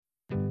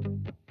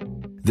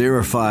There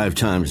are 5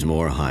 times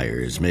more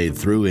hires made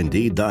through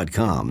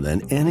Indeed.com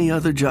than any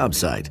other job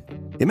site.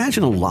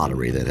 Imagine a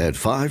lottery that had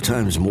 5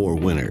 times more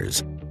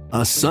winners.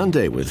 A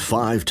Sunday with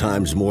 5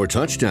 times more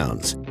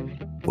touchdowns.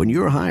 When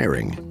you're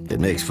hiring, it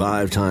makes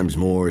 5 times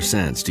more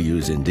sense to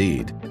use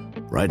Indeed.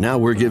 Right now,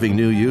 we're giving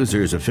new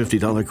users a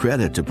 $50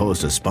 credit to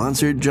post a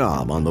sponsored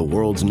job on the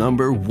world's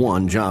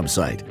 #1 job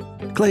site.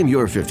 Claim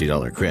your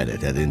 $50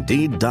 credit at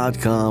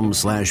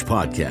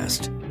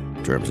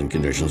Indeed.com/podcast. Terms and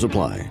conditions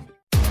apply.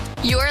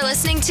 You're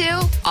listening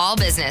to All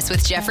Business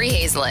with Jeffrey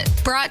Hazlett,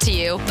 brought to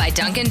you by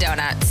Dunkin'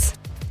 Donuts.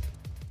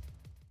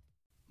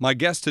 My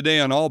guest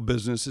today on All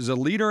Business is a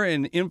leader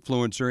and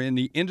influencer in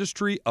the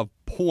industry of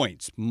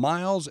points,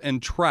 miles,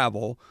 and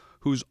travel,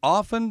 who's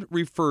often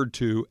referred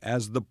to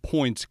as the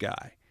points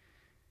guy.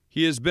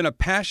 He has been a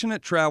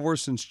passionate traveler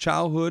since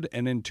childhood,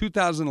 and in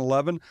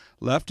 2011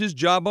 left his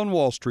job on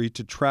Wall Street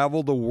to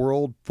travel the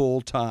world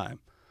full-time.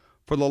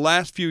 For the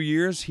last few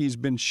years, he's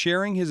been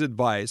sharing his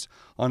advice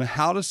on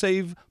how to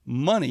save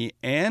money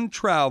and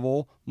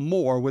travel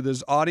more with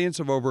his audience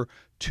of over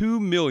 2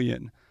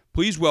 million.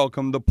 Please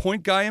welcome the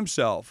point guy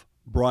himself,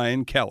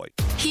 Brian Kelly.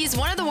 He's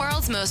one of the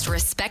world's most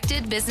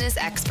respected business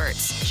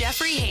experts,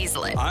 Jeffrey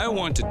Hazlett. I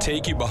want to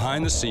take you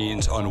behind the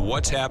scenes on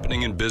what's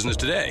happening in business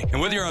today.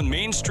 And whether you're on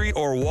Main Street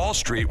or Wall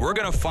Street, we're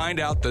going to find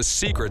out the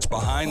secrets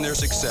behind their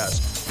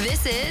success.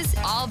 This is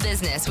All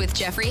Business with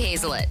Jeffrey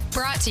Hazlett,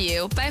 brought to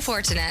you by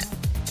Fortinet.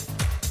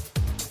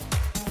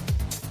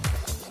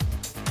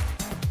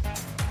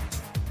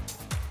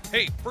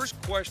 Hey, first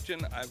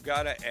question I've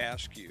got to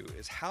ask you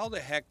is, how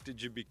the heck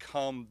did you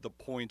become the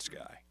points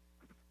guy?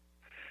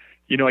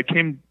 You know, I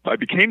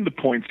became the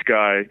points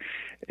guy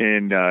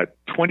in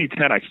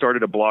 2010. I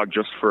started a blog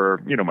just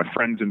for, my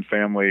friends and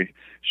family,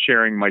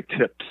 sharing my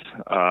tips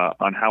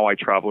on how I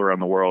travel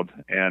around the world.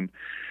 And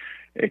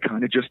it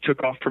kind of just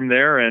took off from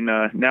there. And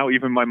now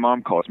even my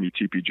mom calls me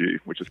TPG,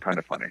 which is kind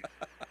of funny.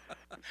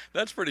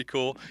 That's pretty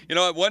cool. You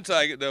know,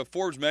 the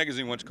Forbes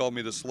magazine once called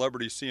me the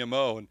celebrity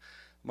CMO, and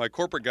my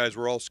corporate guys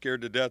were all scared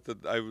to death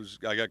that I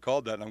got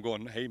called that, and I'm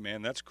going, hey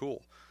man, that's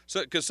cool.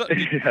 So,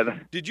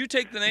 did you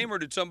take the name, or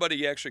did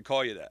somebody actually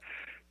call you that?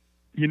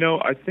 You know,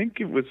 I think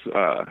it was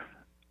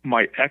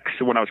my ex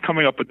when I was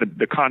coming up with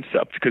the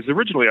concept, because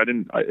originally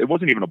it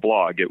wasn't even a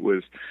blog. It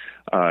was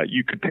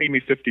you could pay me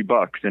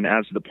 $50, and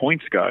as the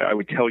points guy, I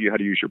would tell you how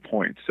to use your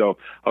points. So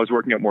I was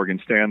working at Morgan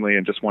Stanley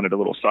and just wanted a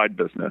little side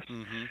business,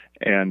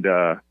 and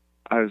I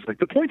was like,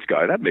 the points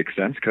guy, that makes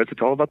sense because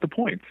it's all about the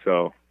points.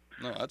 So.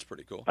 No, that's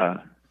pretty cool.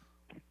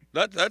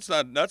 That's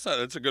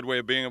a good way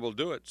of being able to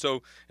do it.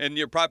 So, and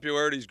your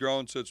popularity's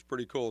grown, so it's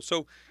pretty cool.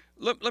 So,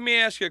 let me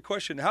ask you a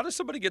question. How does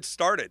somebody get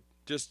started?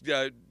 Just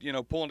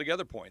pulling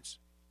together points.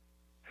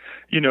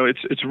 You know,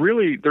 it's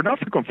really, they're not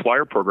frequent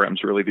flyer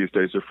programs really these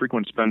days. They're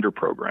frequent spender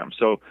programs.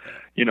 So,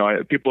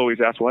 people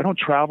always ask, well, I don't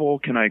travel.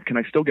 Can I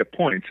still get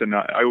points? And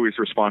I always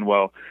respond,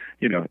 well,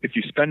 if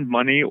you spend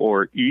money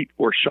or eat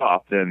or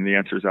shop, then the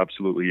answer is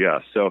absolutely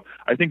yes. So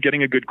I think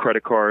getting a good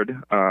credit card,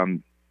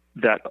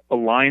 that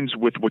aligns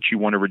with what you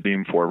want to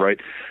redeem for, right?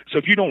 So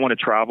if you don't want to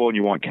travel and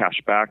you want cash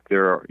back,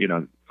 there are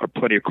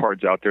plenty of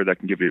cards out there that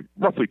can give you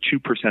roughly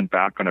 2%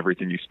 back on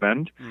everything you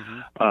spend.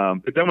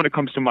 But then when it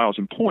comes to miles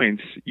and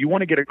points, you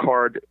want to get a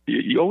card.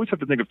 You always have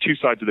to think of two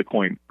sides of the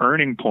coin,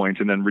 earning points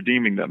and then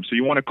redeeming them. So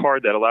you want a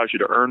card that allows you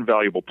to earn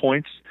valuable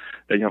points,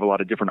 that you have a lot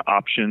of different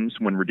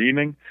options when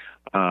redeeming,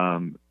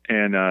 and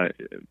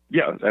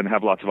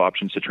have lots of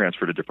options to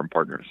transfer to different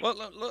partners. Well,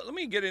 let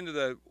me get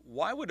into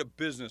why would a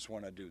business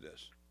want to do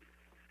this?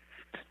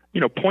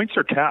 Points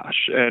are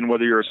cash, and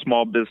whether you're a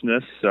small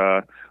business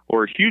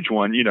or a huge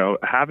one,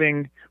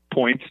 having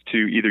points to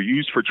either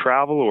use for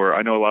travel, or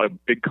I know a lot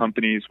of big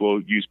companies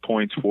will use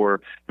points for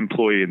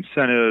employee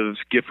incentives,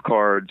 gift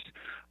cards.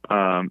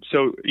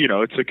 So,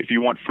 it's like if you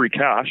want free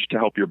cash to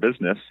help your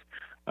business,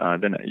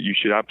 then you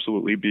should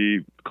absolutely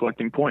be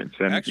collecting points.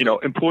 And,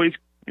 Excellent. Employees,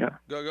 yeah.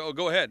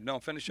 Go ahead. No,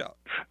 finish out.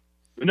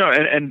 No,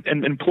 and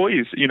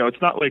employees,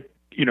 it's not like,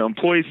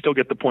 employees still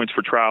get the points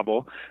for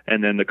travel,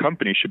 and then the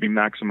company should be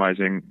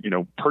maximizing,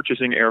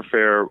 purchasing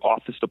airfare,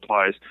 office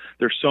supplies.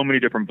 There's so many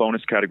different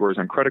bonus categories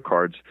on credit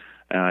cards,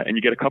 and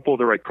you get a couple of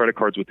the right credit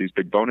cards with these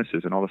big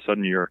bonuses, and all of a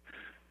sudden you're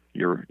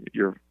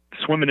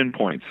swimming in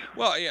points.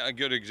 Well, yeah, a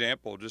good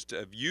example just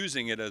of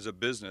using it as a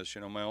business.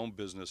 My own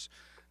business,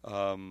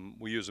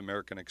 we use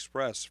American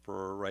Express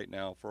for right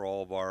now for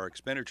all of our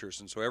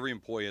expenditures, and so every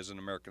employee has an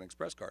American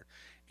Express card,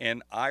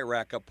 and I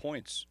rack up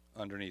points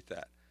underneath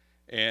that.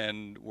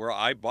 And where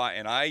I buy,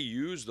 and I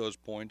use those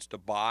points to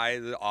buy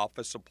the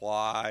office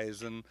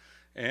supplies and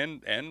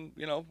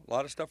a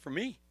lot of stuff for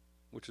me,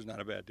 which is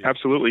not a bad deal.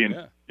 Absolutely.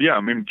 And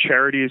I mean,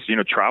 charities,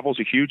 travel's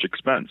a huge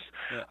expense.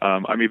 Yeah.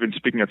 I'm even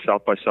speaking at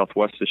South by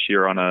Southwest this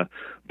year on a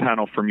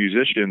panel for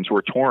musicians who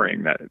are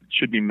touring that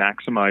should be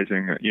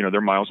maximizing,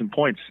 their miles and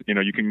points.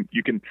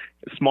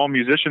 Small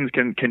musicians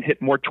can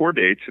hit more tour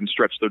dates and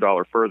stretch their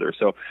dollar further.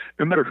 So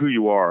no matter who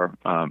you are,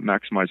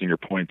 maximizing your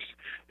points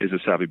is a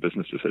savvy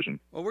business decision.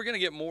 Well, we're going to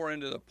get more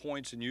into the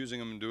points and using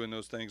them and doing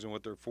those things and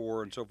what they're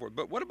for and so forth.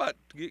 But what about,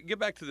 get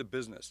back to the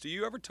business. Do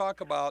you ever talk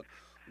about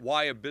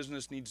why a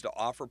business needs to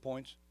offer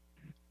points?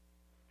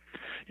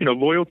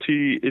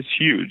 Loyalty is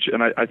huge.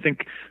 And I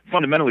think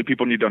fundamentally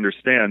people need to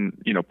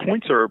understand,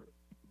 points are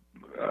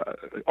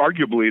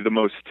arguably the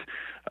most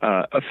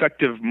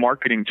effective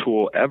marketing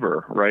tool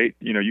ever, right?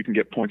 You can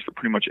get points for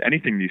pretty much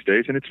anything these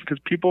days. And it's because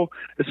people,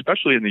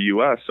 especially in the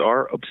U.S.,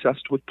 are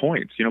obsessed with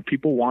points.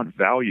 People want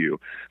value.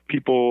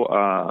 People,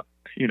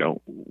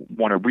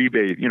 want a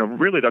rebate.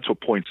 Really that's what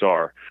points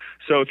are.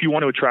 So if you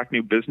want to attract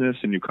new business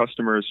and new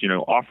customers,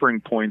 offering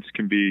points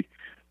can be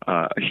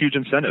a huge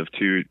incentive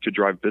to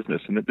drive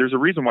business. And there's a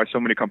reason why so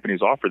many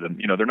companies offer them.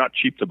 They're not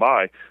cheap to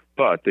buy,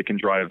 but they can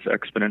drive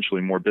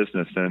exponentially more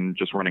business than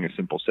just running a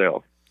simple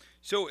sale.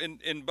 So,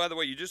 and by the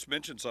way, you just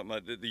mentioned something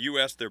like the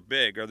U.S., they're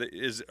big.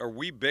 Are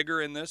we bigger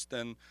in this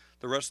than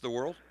the rest of the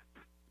world?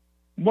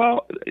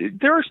 Well,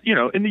 there's,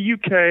 in the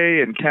UK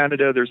and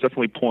Canada, there's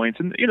definitely points.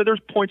 And,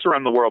 there's points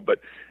around the world, but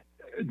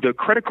the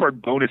credit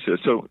card bonuses.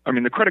 So,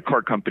 the credit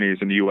card companies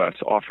in the U.S.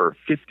 offer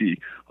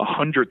 50,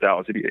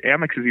 100,000.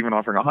 Amex is even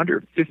offering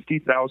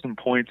 150,000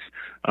 points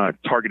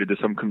targeted to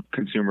some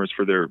consumers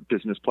for their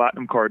business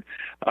platinum card.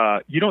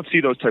 You don't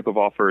see those type of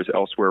offers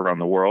elsewhere around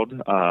the world.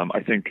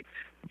 I think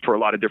for a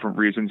lot of different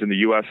reasons. In the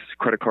U.S.,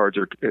 credit cards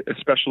are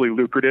especially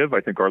lucrative.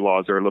 I think our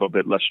laws are a little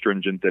bit less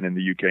stringent than in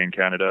the UK and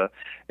Canada.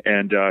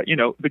 And,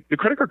 the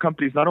credit card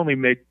companies not only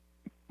make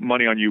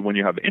money on you when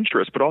you have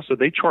interest, but also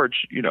they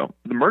charge,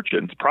 the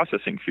merchants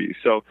processing fees.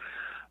 So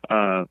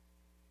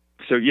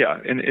yeah,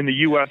 in the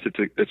U.S., it's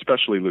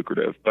especially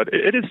lucrative, but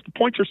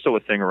points are still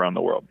a thing around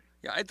the world.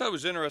 Yeah, I thought it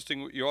was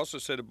interesting. You also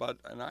said about,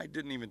 and I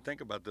didn't even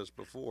think about this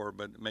before,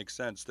 but it makes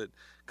sense that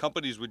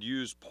companies would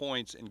use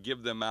points and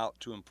give them out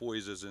to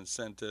employees as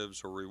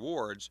incentives or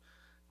rewards.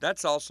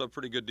 That's also a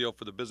pretty good deal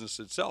for the business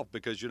itself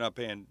because you're not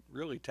paying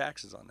really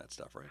taxes on that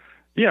stuff, right?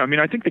 Yeah,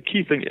 I think the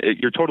key thing,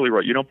 you're totally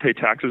right. You don't pay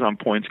taxes on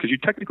points because you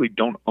technically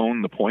don't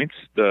own the points.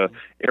 The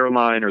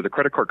airline or the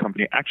credit card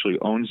company actually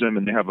owns them,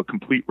 and they have a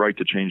complete right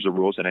to change the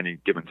rules at any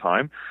given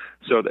time.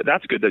 So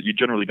that's good that you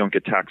generally don't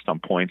get taxed on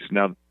points.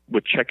 Now,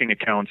 with checking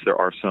accounts, there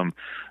are some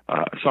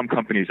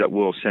companies that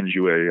will send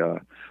you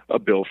a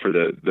bill for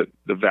the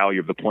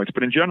value of the points.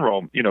 But in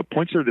general,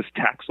 points are this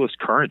taxless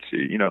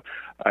currency.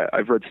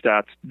 I've read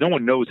stats. No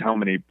one knows how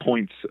many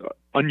points,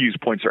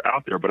 unused points are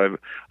out there, but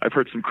I've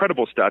heard some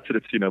credible stats that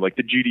it's like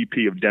the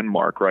GDP of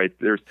Denmark, right?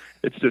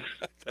 It's this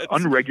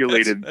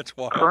unregulated that's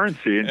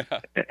currency,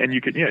 and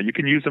you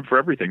can use them for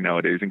everything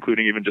nowadays,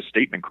 including even just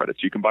statement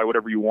credits. You can buy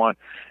whatever you want,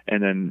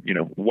 and then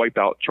wipe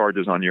out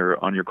charges on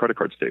your credit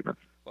card statement.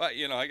 Well,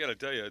 I got to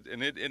tell you,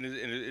 and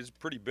it's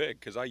pretty big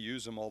because I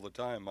use them all the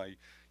time. I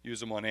use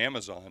them on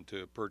Amazon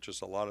to purchase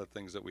a lot of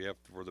things that we have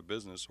for the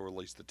business, or at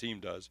least the team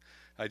does.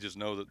 I just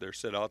know that they're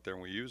set out there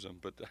and we use them.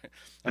 But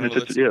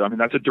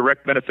that's a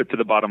direct benefit to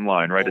the bottom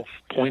line, right?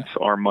 Points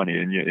are money,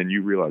 and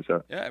you realize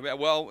that. Yeah,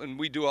 well, and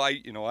we do. I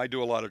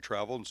do a lot of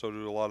travel, and so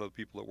do a lot of the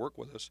people that work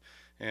with us,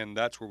 and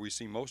that's where we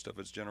see most of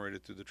it's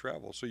generated through the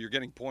travel. So you're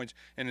getting points,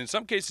 and in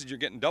some cases you're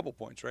getting double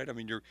points, right?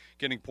 You're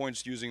getting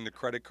points using the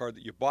credit card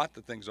that you bought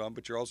the things on,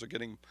 but you're also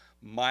getting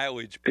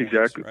mileage points,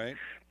 exactly. Right?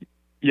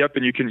 Yep,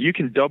 and you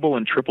can double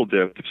and triple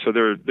dip. So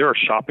there are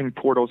shopping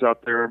portals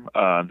out there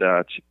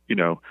that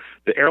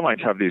the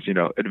airlines have these.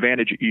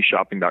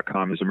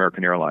 AdvantageeShopping.com is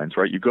American Airlines,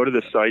 right? You go to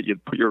this site, you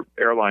put your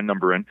airline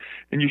number in,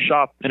 and you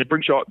shop, and it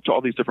brings you to all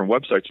these different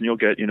websites, and you'll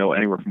get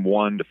anywhere from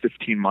 1 to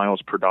 15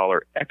 miles per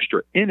dollar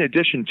extra, in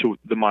addition to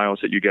the miles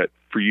that you get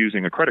for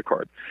using a credit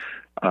card.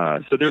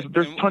 So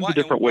there's tons of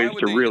different ways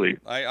to really.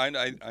 I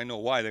know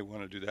why they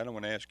want to do that. I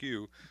want to ask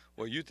you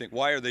what you think.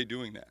 Why are they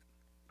doing that?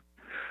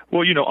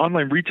 Well,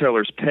 online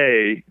retailers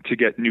pay to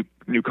get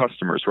new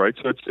customers, right?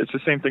 So it's the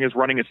same thing as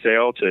running a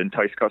sale to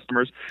entice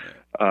customers.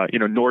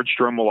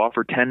 Nordstrom will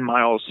offer 10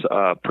 miles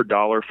per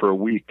dollar for a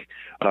week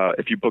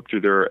if you book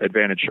through their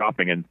Advantage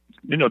Shopping, and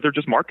they're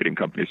just marketing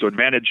companies. So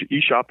Advantage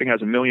eShopping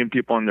has 1 million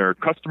people on their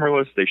customer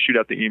list. They shoot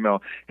out the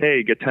email,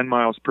 hey, get 10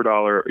 miles per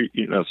dollar,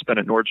 spend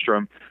at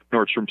Nordstrom.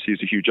 Nordstrom sees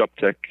a huge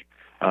uptick.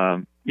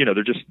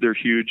 They're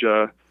huge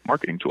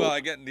marketing tools. Well,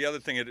 again, the other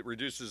thing, it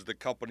reduces the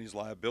company's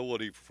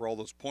liability for all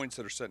those points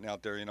that are sitting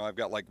out there. I've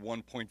got like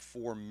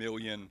 1.4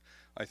 million,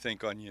 I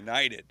think, on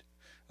United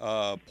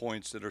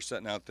points that are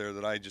sitting out there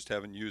that I just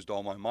haven't used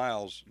all my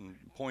miles and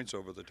points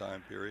over the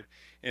time period.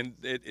 And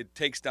it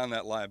takes down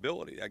that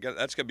liability.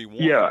 That's going to be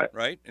one,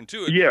 right? And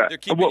two, they're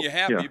keeping you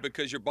happy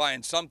because you're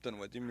buying something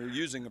with them. You're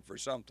using them for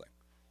something.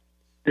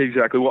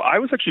 Exactly. Well, I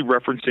was actually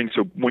referencing,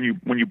 so when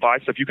you buy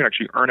stuff, you can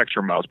actually earn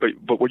extra miles.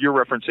 But what you're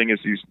referencing is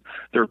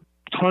there are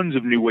tons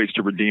of new ways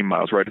to redeem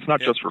miles, right? It's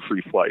not just for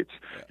free flights.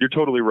 Yeah. You're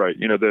totally right.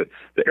 The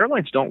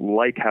airlines don't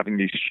like having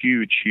these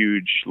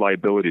huge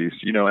liabilities,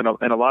 and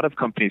a lot of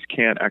companies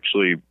can't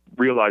actually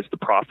realize the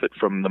profit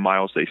from the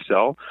miles they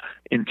sell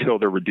until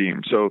they're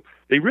redeemed. So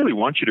they really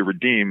want you to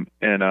redeem,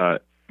 and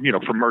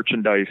for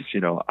merchandise,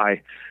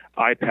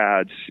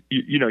 iPads,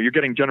 you're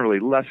getting generally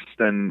less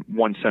than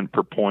 1 cent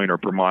per point or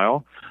per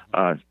mile.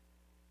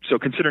 So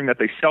considering that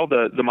they sell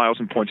the miles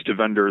and points to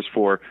vendors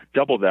for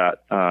double that,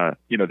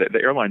 the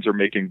airlines are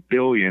making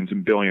billions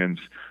and billions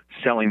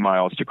selling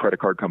miles to credit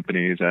card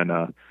companies,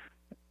 and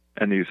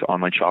and these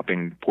online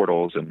shopping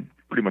portals and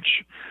pretty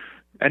much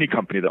any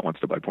company that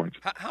wants to buy points.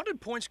 How did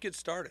points get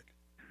started?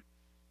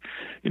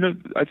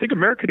 I think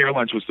American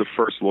Airlines was the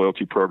first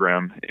loyalty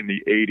program in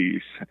the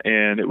 80s,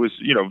 and it was,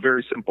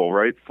 very simple,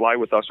 right? Fly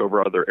with us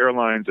over other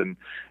airlines, and,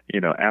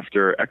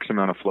 after X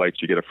amount of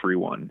flights, you get a free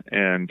one.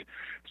 And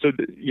so,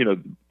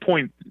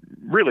 point,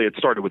 really, it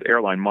started with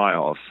airline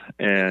miles.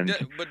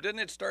 But didn't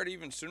it start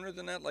even sooner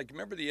than that? Like,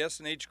 remember the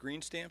S&H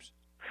green stamps?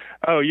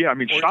 Oh, yeah. I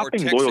mean,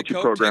 shopping loyalty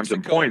programs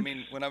and points. I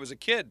mean, when I was a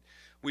kid,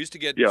 we used to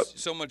get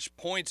so much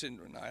points, and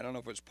I don't know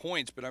if it was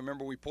points, but I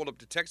remember we pulled up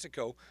to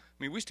Texaco. I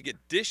mean, we used to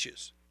get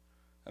dishes.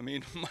 I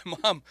mean, my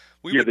mom.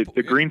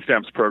 The Green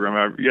Stamps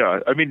program.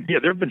 There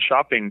have been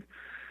shopping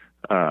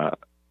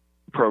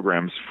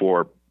programs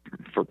for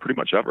pretty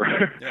much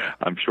ever. Yeah.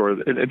 I'm sure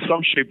in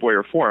some shape, way,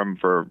 or form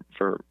for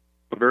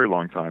a very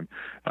long time.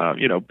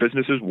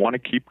 Businesses want to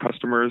keep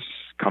customers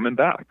coming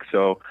back,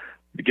 so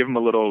to give them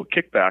a little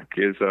kickback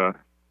is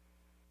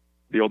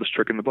the oldest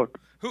trick in the book.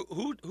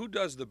 Who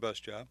does the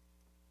best job?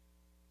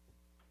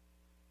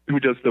 Who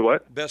does the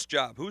what? Best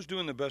job. Who's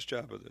doing the best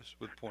job of this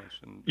with points?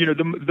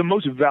 The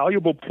most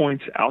valuable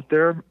points out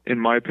there, in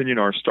my opinion,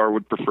 are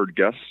Starwood Preferred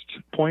Guest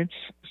points.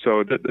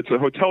 So it's a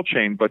hotel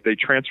chain, but they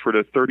transfer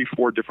to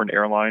 34 different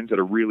airlines at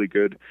a really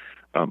good,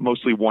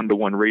 mostly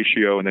 1-to-1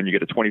 ratio, and then you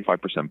get a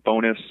 25%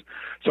 bonus.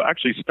 So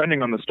actually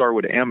spending on the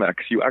Starwood Amex,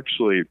 you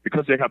actually,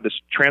 because they have this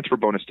transfer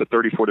bonus to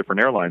 34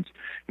 different airlines,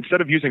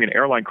 instead of using an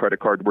airline credit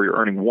card where you're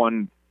earning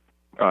one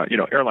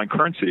airline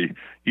currency,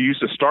 you use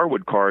the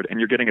Starwood card and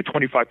you're getting a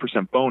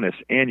 25% bonus,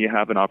 and you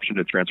have an option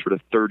to transfer to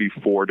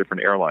 34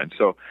 different airlines.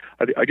 So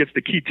I guess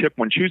the key tip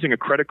when choosing a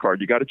credit card,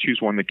 you got to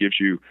choose one that gives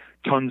you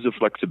tons of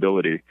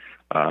flexibility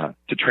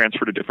to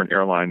transfer to different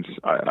airlines.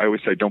 I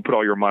always say don't put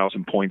all your miles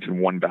and points in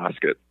one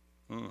basket.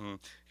 Mm-hmm.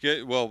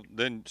 Yeah, well,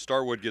 then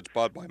Starwood gets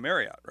bought by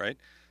Marriott, right?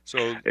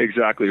 So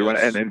exactly,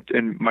 yes.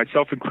 And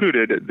myself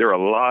included, there are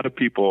a lot of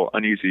people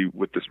uneasy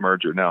with this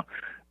merger. Now,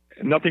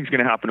 nothing's going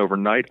to happen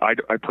overnight. I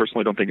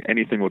personally don't think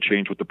anything will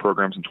change with the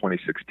programs in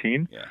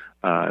 2016.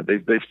 Yeah.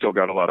 They've still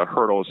got a lot of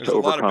hurdles to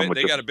overcome.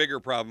 They got bigger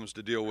problems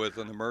to deal with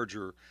in the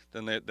merger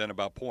than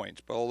about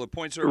points. But all the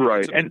points are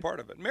right. a big part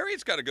of it.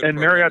 Marriott's got a good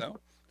program, though.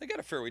 They got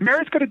a fairly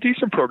Marriott's got a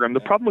decent program. The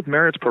problem with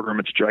Marriott's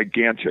program, it's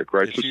gigantic,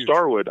 right? It's so huge.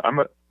 Starwood, I'm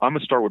a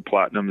Starwood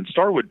Platinum, and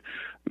Starwood,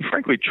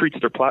 frankly, treats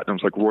their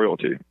Platinums like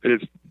royalty. It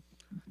is.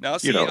 Now,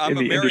 see, I'm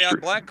a Marriott industry.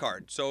 Black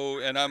Card,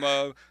 and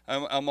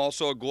I'm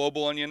also a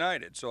Global on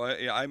United, so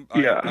I'm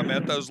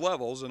at those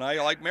levels, and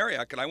I like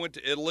Marriott. And I went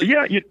to Italy.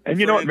 Yeah, you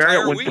know what?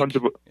 Marriott wins tons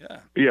of.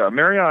 Yeah,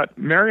 Marriott.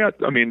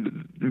 I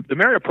mean, the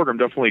Marriott program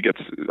definitely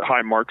gets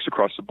high marks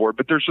across the board,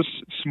 but there's just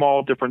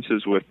small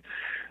differences with.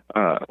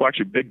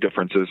 Actually, big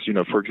differences.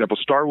 For example,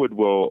 Starwood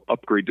will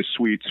upgrade to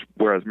suites,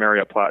 whereas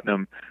Marriott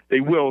Platinum,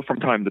 they will from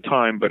time to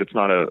time, but it's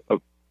not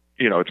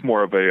it's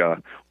more of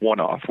a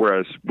one-off.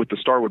 Whereas with the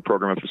Starwood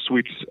program, if the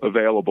suite's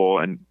available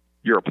and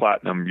you're a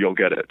Platinum, you'll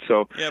get it.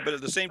 So yeah, but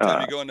at the same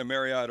time, you go into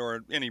Marriott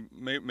or any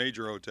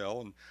major hotel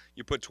and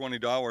you put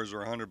 $20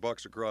 or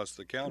 $100 across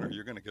the counter,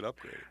 you're going to get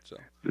upgraded. So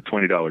the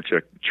 $20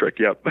 trick,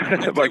 yep.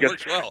 But I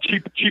guess well.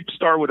 cheap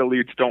Starwood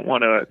elites don't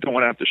want to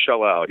have to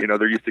shell out.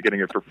 They're used to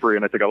getting it for free,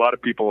 and I think a lot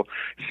of people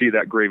see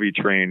that gravy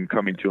train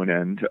coming to an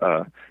end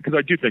because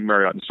I do think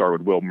Marriott and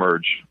Starwood will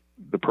merge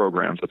the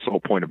programs. That's the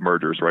whole point of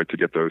mergers, right? To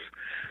get those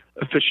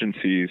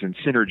efficiencies and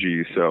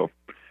synergies. So.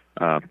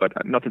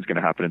 But nothing's going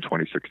to happen in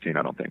 2016,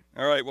 I don't think.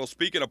 All right. Well,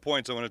 speaking of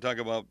points, I'm going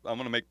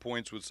to make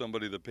points with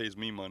somebody that pays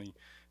me money,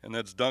 and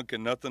that's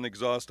Dunkin'. Nothing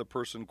exhausts a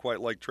person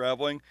quite like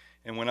traveling.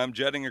 And when I'm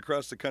jetting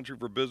across the country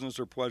for business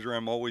or pleasure,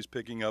 I'm always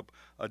picking up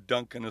a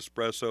Dunkin'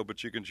 espresso,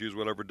 but you can choose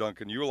whatever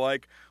Dunkin' you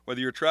like.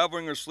 Whether you're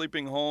traveling or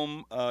sleeping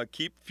home,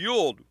 keep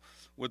fueled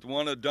with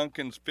one of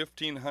Dunkin's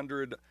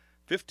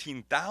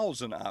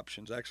 15,000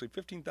 options. Actually,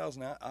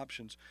 15,000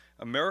 options.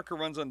 America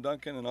runs on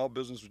Dunkin', and All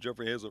Business with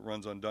Jeffrey Hazlett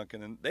runs on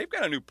Dunkin'. And they've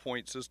got a new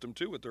point system,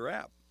 too, with their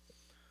app.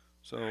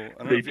 So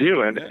they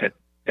do, and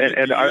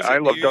I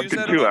love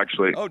Dunkin' too,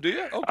 actually. Oh, do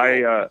you? Oh,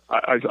 cool.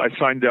 I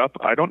signed up.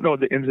 I don't know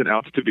the ins and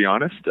outs, to be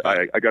honest.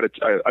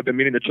 I've been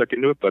meaning to check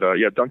into it, but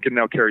Dunkin'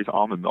 now carries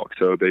almond milk,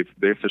 so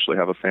they officially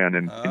have a fan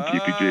in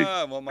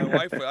PPG. Well, my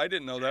wife, I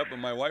didn't know that, but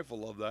my wife will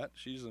love that.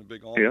 She's a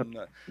big almond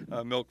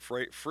milk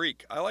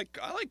freak. I like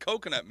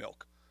coconut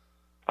milk.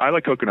 I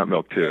like coconut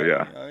milk too.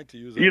 Yeah. I like to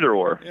use that. Either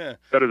or. Yeah.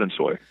 Better than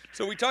soy.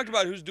 So we talked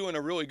about who's doing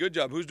a really good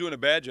job, who's doing a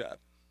bad job.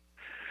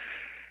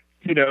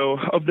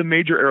 Of the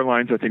major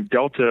airlines, I think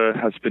Delta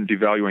has been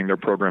devaluing their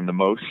program the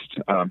most.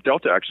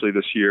 Delta actually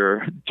this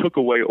year took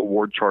away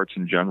award charts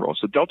in general.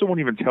 So Delta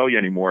won't even tell you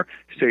anymore,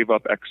 save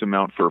up X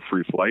amount for a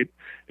free flight.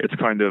 It's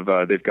kind of,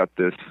 they've got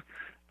this,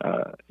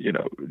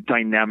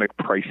 dynamic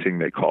pricing,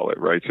 they call it,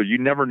 right? So you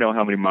never know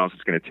how many miles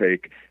it's going to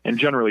take. And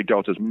generally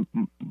Delta's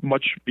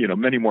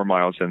many more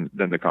miles than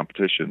the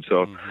competition.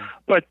 So,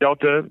 But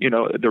Delta,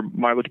 their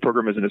mileage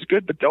program isn't as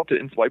good, but Delta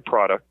in-flight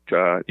product,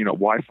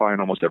 Wi-Fi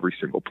on almost every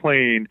single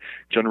plane,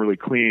 generally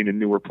clean and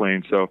newer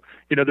planes. So,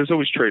 there's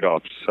always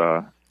trade-offs.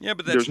 Yeah,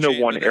 but there's no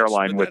one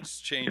airline that's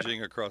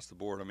changing across the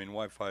board. I mean,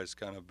 Wi-Fi has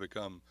kind of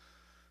become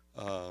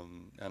I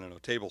don't know,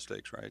 table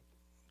stakes, right?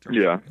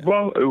 Yeah.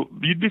 Well,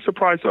 you'd be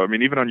surprised though. I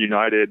mean, even on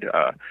United,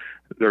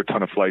 there are a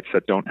ton of flights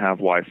that don't have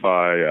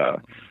Wi-Fi.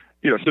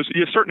 So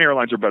certain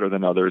airlines are better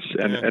than others,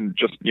 and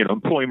just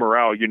employee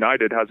morale.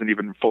 United hasn't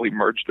even fully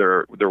merged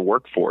their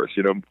workforce.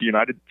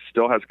 United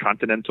still has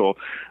continental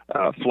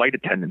flight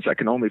attendants that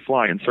can only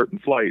fly in certain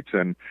flights,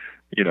 and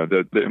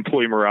the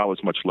employee morale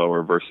is much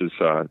lower versus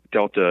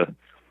Delta.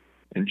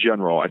 In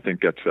general, I think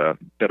gets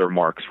better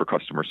marks for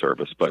customer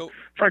service. But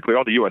frankly,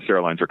 all the U.S.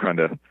 airlines are kind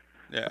of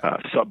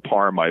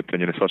subpar, in my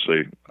opinion,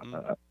 especially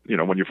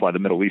when you fly the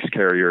Middle East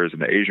carriers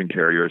and the Asian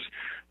carriers.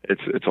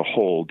 It's a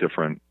whole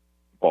different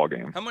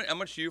ballgame. How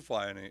much do you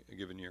fly in a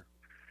given year?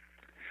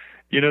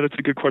 That's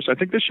a good question. I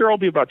think this year I'll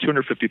be about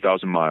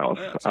 250,000 miles.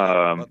 Yeah, that's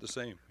about the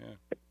same. Yeah.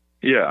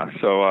 Yeah.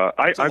 So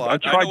I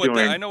tried doing.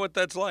 I know what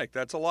that's like.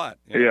 That's a lot.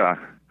 Yeah.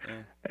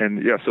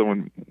 And so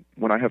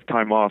when I have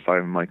time off,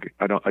 I'm like,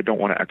 I don't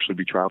want to actually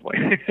be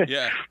traveling.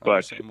 Yeah.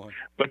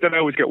 but then I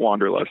always get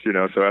wanderlust,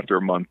 So after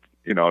a month,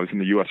 I was in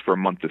the U.S. for a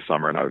month this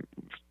summer, and I was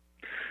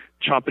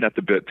chomping at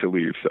the bit to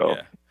leave. So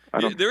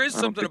there is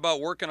something about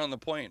working on the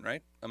plane,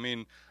 right? I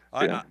mean,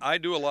 I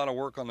do a lot of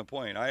work on the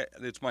plane.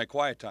 It's my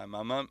quiet time.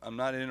 I'm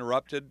not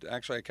interrupted.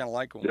 Actually, I kind of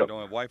like when we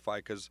don't have Wi-Fi,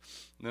 because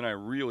then I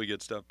really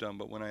get stuff done.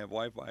 But when I have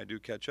Wi-Fi, I do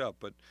catch up.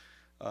 But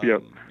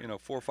 4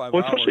 or 5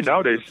 hours. Especially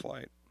nowadays.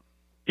 Flight.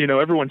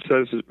 Everyone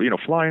says,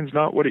 flying's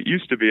not what it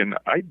used to be, and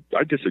I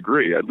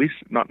disagree, at least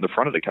not in the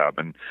front of the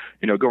cabin.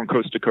 Going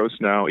coast to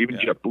coast now, even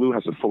JetBlue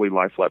has a fully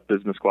lie-flat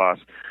business class.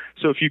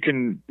 So if you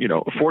can,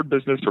 afford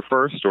business or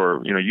first,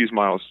 or, use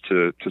miles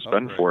to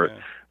spend for it,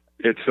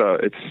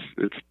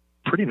 it's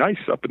pretty nice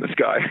up in the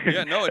sky.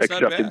 Yeah, no, it's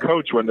except not bad. in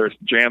coach when there's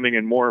jamming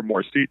and more and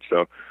more seats.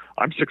 So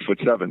I'm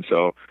 6'7",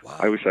 so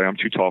I always say I'm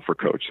too tall for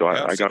coach. So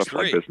I got to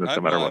fly business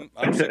no matter what.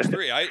 I'm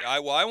 6'3". I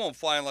won't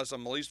fly unless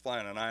I'm at least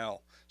flying an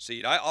aisle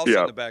seat. I'll sit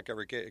in the back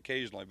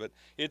occasionally, but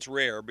it's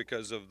rare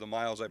because of the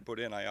miles I put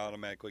in. I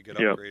automatically get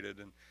upgraded,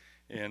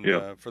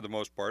 and for the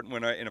most part,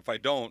 if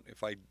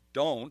I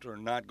don't or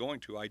not going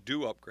to, I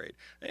do upgrade.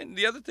 And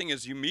the other thing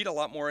is, you meet a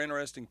lot more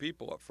interesting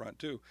people up front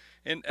too.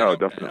 And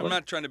definitely. I'm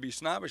not trying to be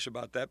snobbish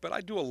about that, but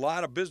I do a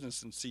lot of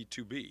business in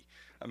C2B.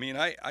 I mean,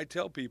 I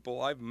tell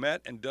people I've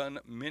met and done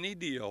many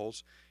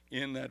deals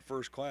in that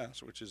first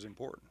class, which is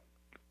important.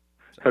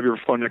 Have you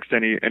ever flown next to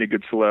any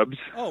good celebs?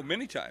 Oh,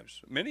 many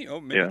times. Many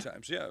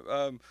times,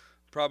 yeah.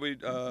 Probably,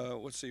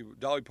 let's see,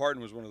 Dolly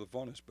Parton was one of the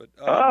funnest. But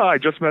I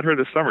just met her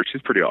this summer.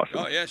 She's pretty awesome.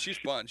 Oh, yeah, she's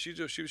fun.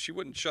 She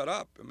wouldn't shut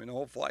up. I mean, the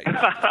whole flight.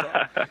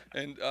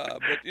 And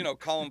but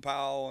Colin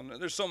Powell,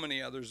 and there's so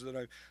many others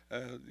that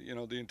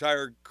the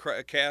entire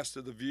cast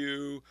of The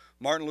View,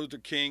 Martin Luther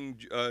King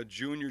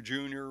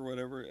Jr.,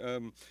 whatever,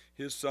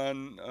 his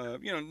son,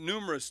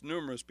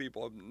 numerous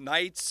people,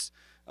 Knights.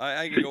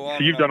 I can go on.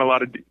 So you've done a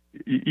lot of.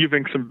 You've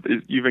inked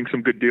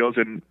some good deals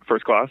in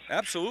first class.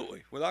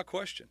 Absolutely, without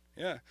question.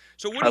 Yeah.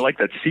 So I like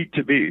that seat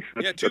to be.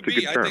 To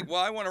be. I think. Well,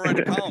 I want to write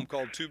a column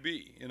called "To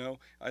Be."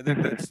 I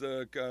think that's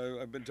the.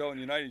 I've been telling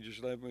United you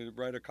should have me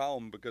write a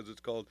column because it's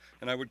called,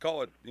 and I would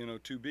call it,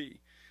 "To Be,"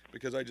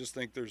 because I just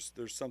think there's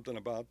something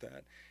about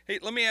that. Hey,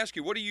 let me ask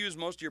you, what do you use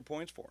most of your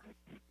points for,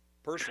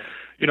 personally?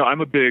 I'm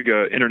a big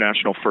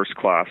international first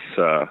class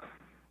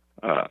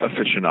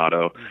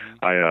aficionado.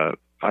 Mm-hmm.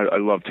 I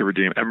love to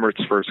redeem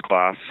Emirates first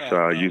class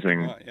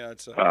using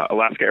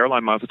Alaska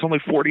Airline miles. It's only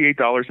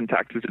 $48 in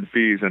taxes and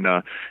fees, and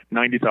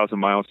 90,000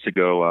 miles to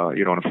go.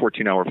 On a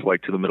 14-hour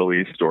flight to the Middle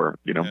East or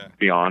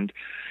beyond.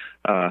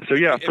 For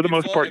the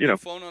most part, Have you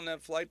flown on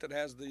that flight that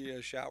has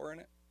the shower in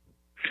it?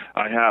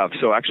 I have.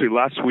 So actually,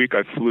 last week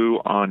I flew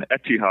on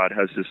Etihad.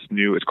 Has this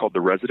new? It's called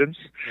the Residence,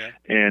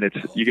 and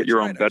you get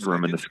your own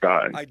bedroom in the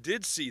sky. I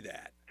did see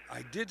that.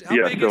 I did. How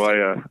big is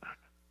it?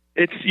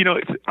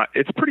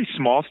 It's pretty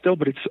small still,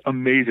 but it's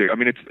amazing. I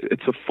mean,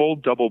 it's a full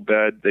double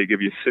bed. They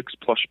give you 6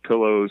 plush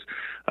pillows.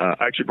 I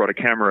actually brought a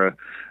camera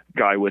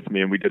guy with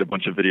me, and we did a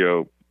bunch of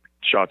video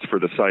shots for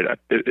the site.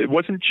 It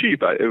wasn't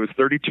cheap. It was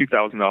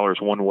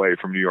 $32,000 one way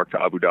from New York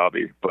to Abu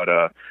Dhabi, but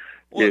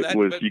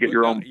you get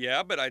your own.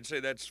 Yeah, but I'd say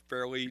that's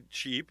fairly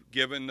cheap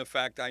given the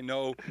fact I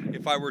know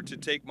if I were to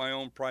take my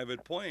own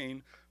private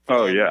plane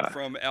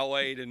from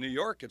L.A. to New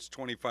York, it's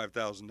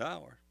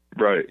 $25,000.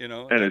 Right.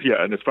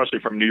 And especially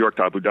from New York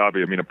to Abu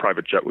Dhabi, I mean, a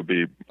private jet would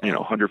be,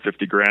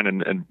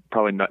 $150,000 and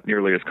probably not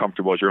nearly as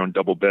comfortable as your own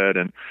double bed,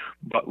 and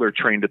butler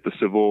trained at the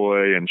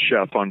Savoy and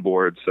chef on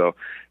board. So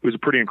it was a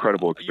pretty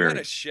incredible experience. You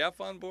had a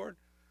chef on board?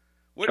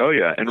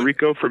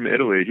 Enrico from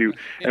Italy.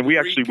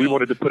 We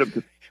wanted to put him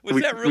to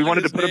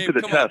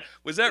the test.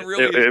 Was that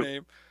really his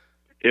name?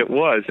 It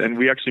was, and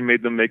we actually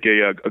made them make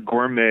a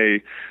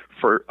gourmet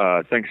for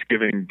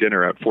Thanksgiving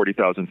dinner at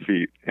 40,000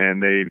 feet,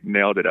 and they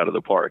nailed it out of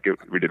the park.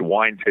 We did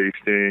wine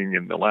tasting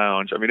in the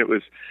lounge. I mean, it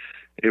was.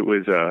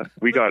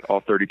 We got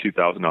all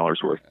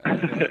 $32,000 worth.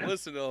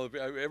 Listen to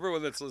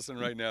everyone that's listening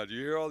right now. Do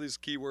you hear all these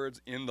keywords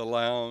in the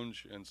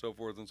lounge and so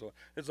forth and so on?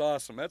 It's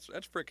awesome. That's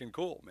freaking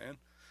cool, man.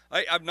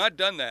 I've not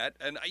done that,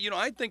 and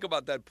I think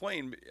about that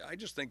plane. I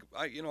just think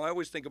I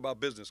always think about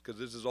business because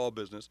this is all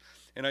business,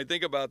 and I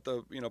think about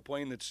the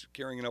plane that's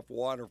carrying enough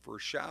water for a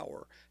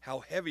shower. How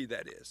heavy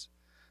that is.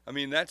 I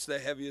mean, that's the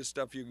heaviest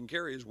stuff you can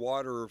carry is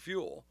water or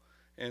fuel.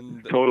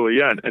 And totally,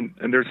 yeah. And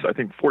there's I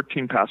think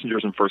 14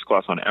 passengers in first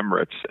class on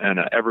Emirates, and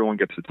everyone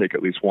gets to take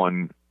at least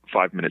one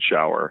 5-minute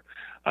shower.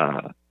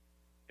 And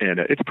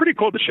it's pretty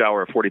cold to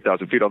shower at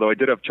 40,000 feet. Although I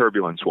did have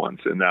turbulence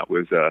once, and that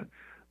was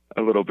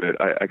a little bit.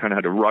 I kind of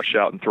had to rush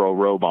out and throw a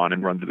robe on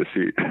and run to the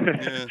seat.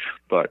 Yeah.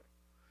 But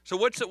so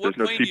what no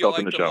plane do you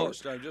like the shower.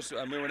 most?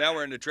 Now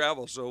we're into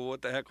travel, so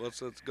what the heck?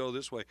 Let's go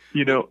this way.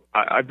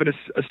 I've been a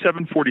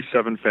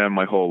 747 fan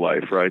my whole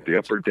life, right? The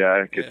upper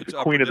deck, it's the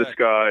queen of the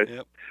sky.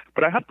 Yep.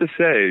 But I have to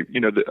say,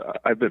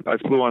 I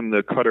flew on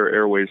the Qatar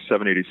Airways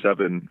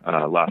 787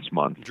 last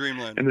month.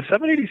 Dreamliner. And the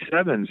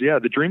 787s,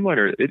 the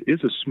Dreamliner, it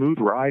is a smooth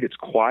ride. It's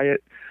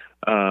quiet.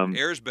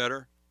 Air's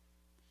better.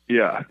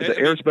 Yeah, the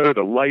air's better.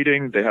 The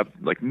lighting, they have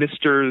like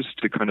misters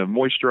to kind of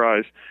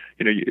moisturize.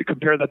 You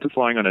compare that to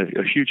flying on a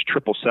huge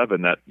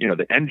 777 that,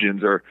 the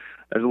engines are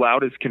as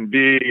loud as can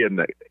be and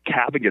the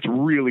cabin gets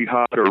really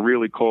hot or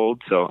really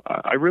cold. So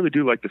I really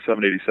do like the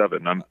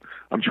 787.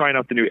 I'm trying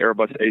out the new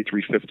Airbus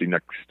A350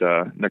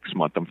 next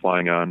month. I'm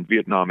flying on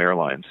Vietnam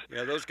Airlines.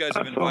 Yeah, those guys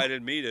have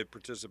invited me to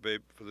participate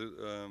for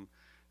the.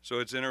 So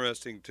it's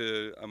interesting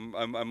to.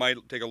 I might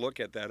take a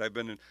look at that.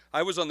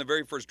 I was on the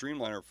very first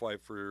Dreamliner flight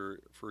for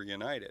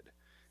United,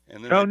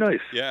 and then nice.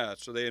 Yeah,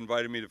 so they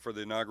invited me for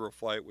the inaugural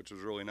flight, which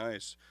was really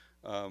nice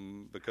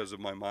because of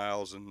my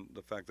miles and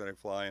the fact that I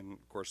fly, and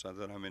of course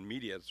that I'm in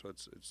media, so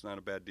it's not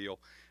a bad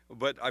deal.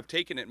 But I've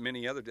taken it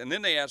many other, and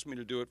then they asked me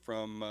to do it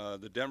from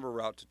the Denver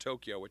route to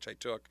Tokyo, which I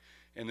took,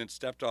 and then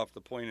stepped off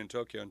the plane in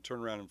Tokyo and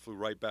turned around and flew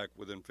right back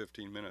within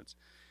 15 minutes.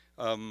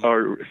 So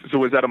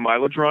was that a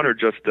mileage run or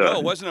just? No,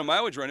 it wasn't a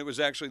mileage run. It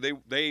was actually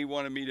they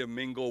wanted me to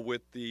mingle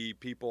with the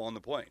people on the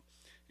plane,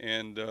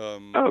 and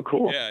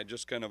cool. Yeah,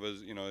 just kind of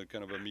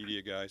a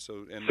media guy.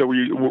 So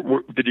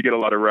did you get a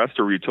lot of rest,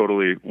 or were you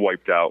totally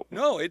wiped out?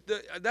 No,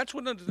 that's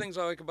one of the things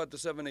I like about the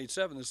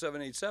 787. The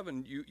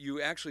 787,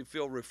 you actually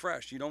feel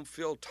refreshed. You don't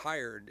feel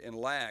tired and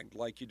lagged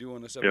like you do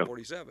on the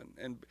 747.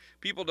 Yeah. And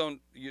people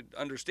don't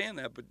understand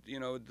that, but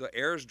the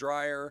air's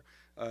drier.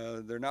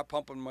 They're not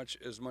pumping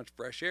as much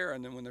fresh air,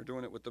 and then when they're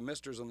doing it with the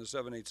misters on the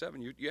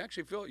 787, you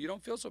actually you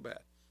don't feel so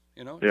bad.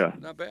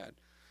 It's not bad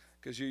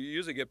because you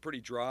usually get pretty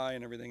dry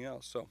and everything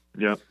else. So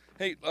yeah.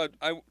 Hey,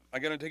 I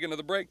got to take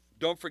another break.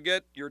 Don't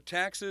forget your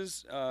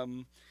taxes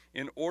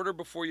in order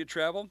before you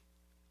travel.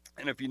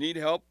 And if you need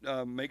help,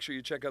 make sure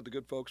you check out the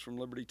good folks from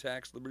Liberty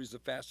Tax. Liberty's the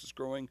fastest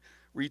growing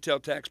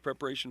retail tax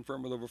preparation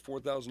firm with over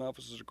 4,000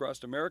 offices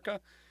across America.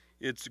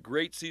 It's a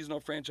great seasonal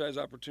franchise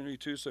opportunity,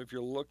 too. So if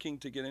you're looking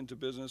to get into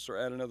business or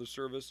add another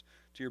service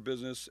to your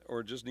business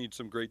or just need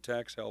some great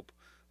tax help,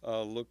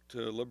 look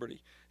to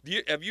Liberty.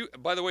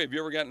 By the way, have you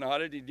ever gotten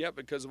audited yet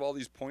because of all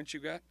these points you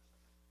got?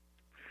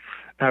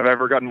 Have I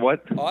ever gotten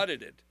what?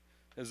 Audited.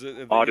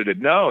 Audited?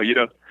 No.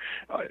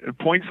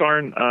 Points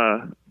aren't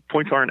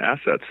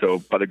assets. So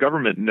by the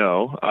government,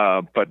 no.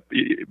 But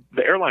the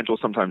airlines will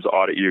sometimes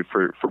audit you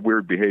for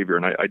weird behavior,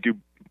 and I do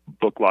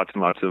book lots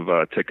and lots of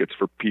tickets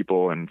for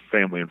people and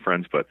family and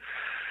friends, but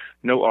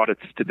no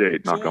audits to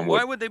date. Knock on wood.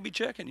 Why would they be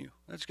checking you?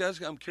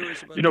 I'm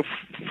curious about.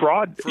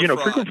 Fraud.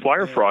 Frequent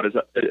flyer fraud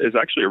is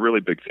actually a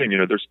really big thing.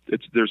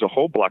 There's a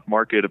whole black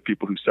market of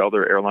people who sell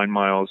their airline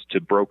miles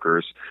to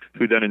brokers,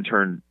 who then in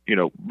turn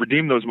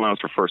redeem those miles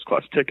for first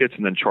class tickets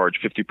and then charge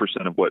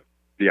 50% of what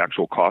the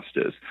actual cost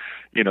is.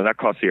 That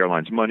costs the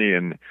airlines money,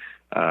 and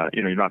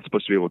you're not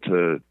supposed to be able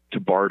to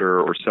barter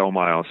or sell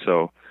miles.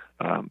 So.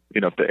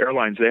 If the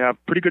airlines, they have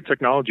pretty good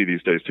technology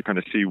these days to kind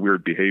of see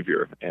weird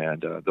behavior,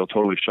 and they'll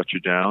totally shut you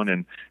down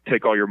and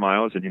take all your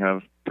miles, and you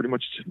have pretty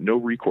much no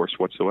recourse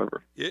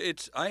whatsoever.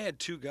 I had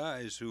two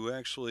guys who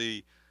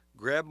actually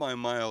grabbed my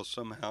miles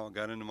somehow,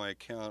 got into my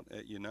account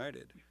at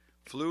United,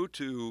 flew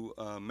to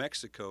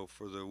Mexico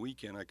for the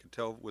weekend. I could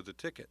tell with the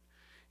ticket,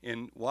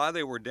 and while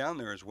they were down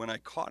there is when I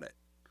caught it,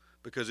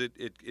 because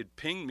it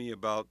pinged me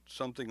about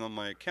something on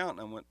my account,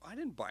 and I went, I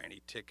didn't buy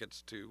any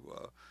tickets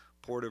to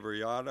Puerto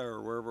Vallarta or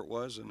wherever it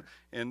was,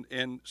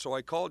 and so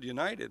I called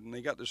United, and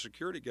they got the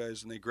security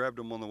guys, and they grabbed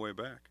them on the way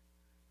back.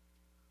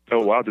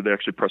 Oh wow! Did they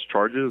actually press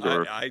charges?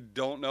 Or I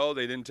don't know.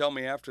 They didn't tell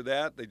me after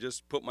that. They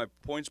just put my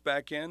points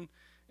back in,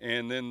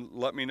 and then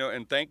let me know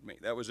and thanked me.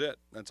 That was it.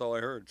 That's all I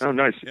heard. So, oh,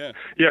 nice. Yeah.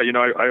 Yeah.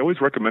 I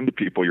always recommend to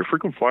people your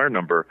frequent flyer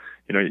number.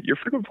 Your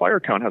frequent flyer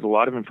account has a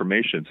lot of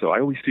information. So I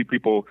always see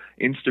people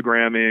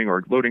Instagramming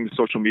or loading to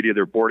social media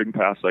their boarding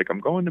pass, like I'm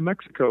going to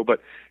Mexico,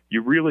 but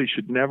you really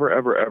should never,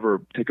 ever,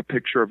 ever take a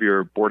picture of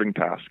your boarding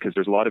pass, because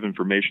there's a lot of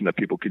information that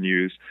people can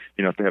use.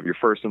 If they have your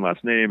first and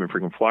last name and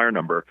frequent flyer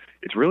number,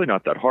 it's really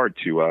not that hard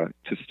to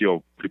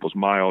steal people's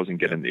miles and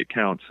get in the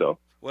account. So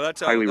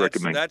highly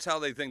recommend. That's how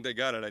they think they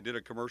got it. I did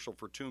a commercial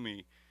for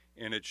Toomey,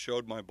 and it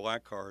showed my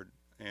black card,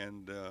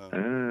 and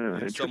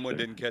someone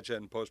didn't catch that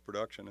in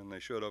post-production, and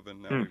they should have,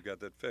 and now we've got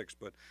that fixed.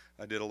 But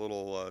I did a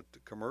little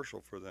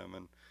commercial for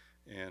them,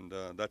 And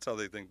that's how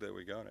they think that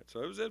we got it.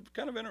 So it was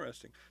kind of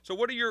interesting. So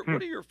what are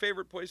your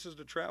favorite places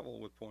to travel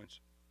with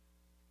points?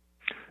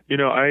 You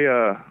know,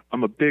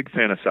 I'm a big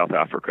fan of South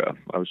Africa.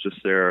 I was just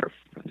there,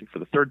 I think, for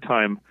the third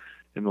time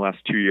in the last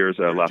 2 years.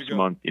 Last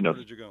month, you know,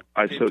 where did you go?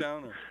 Cape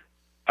Town? Or?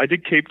 I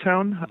did Cape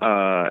Town,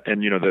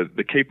 and you know,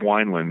 the Cape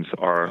Winelands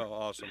are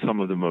awesome. some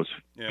of the most.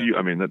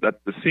 I mean, that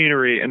the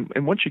scenery,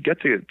 and once you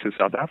get to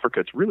South Africa,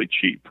 it's really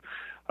cheap.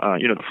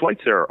 You know, the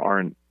flights there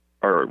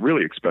are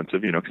really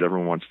expensive, you know, because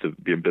everyone wants to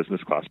be in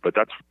business class. But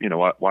that's, you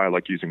know, why I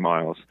like using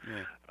miles.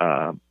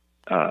 Yeah.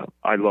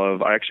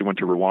 I actually went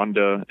to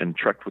Rwanda and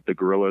trekked with the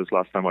gorillas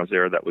last time I was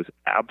there. That was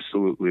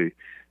absolutely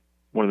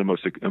one of the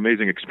most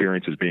amazing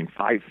experiences, being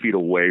 5 feet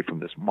away from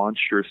this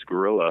monstrous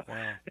gorilla.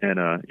 Wow.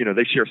 And, you know,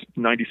 they share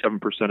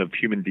 97% of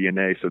human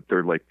DNA. So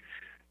they're like,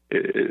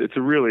 it's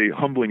a really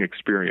humbling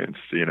experience,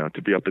 you know,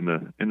 to be up in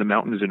the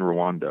mountains in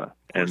Rwanda,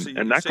 and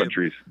that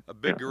country's a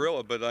big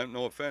gorilla. But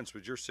no offense,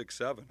 but you're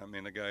 6'7". I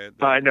mean, the guy.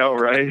 I know,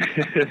 right?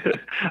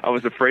 I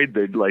was afraid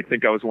they'd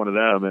think I was one of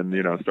them, and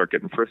you know, start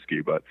getting frisky.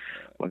 But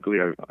luckily,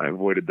 I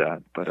avoided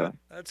that. But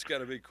that's got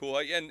to be cool.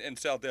 And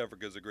South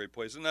Africa is a great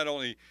place. And not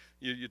only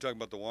you're talking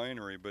about the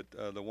winery, but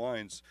the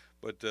wines,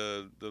 but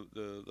the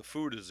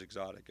food is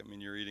exotic. I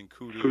mean, you're eating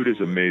kudu. Food is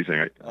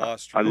amazing.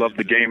 I love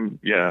the game.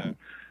 Yeah.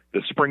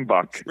 The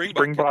Springbok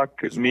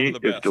meat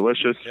is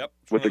delicious,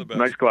 with a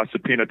nice glass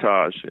of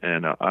Pinotage,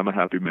 and I'm a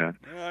happy man.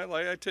 Yeah,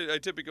 I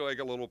typically like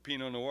a little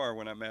Pinot Noir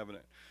when I'm having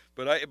it,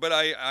 but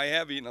I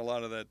have eaten a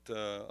lot of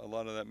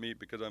that meat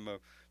because I'm a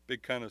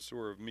big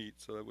connoisseur of meat,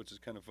 which is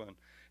kind of fun.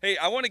 Hey,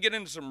 I want to get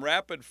into some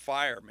rapid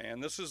fire, man.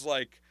 This is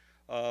like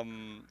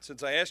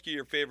since I asked you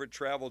your favorite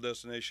travel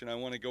destination, I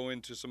want to go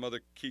into some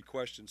other key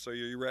questions. So are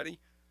you ready?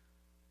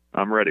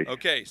 I'm ready.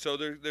 Okay, so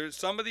there's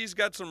some of these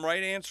got some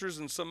right answers,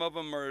 and some of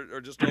them are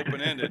just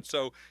open-ended.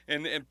 So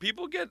and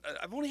people get.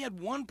 I've only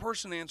had one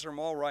person answer them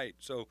all right.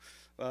 So,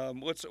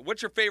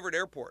 what's your favorite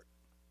airport?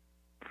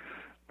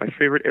 My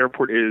favorite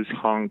airport is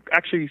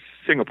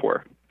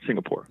Singapore.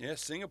 Singapore. Yeah,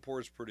 Singapore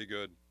is pretty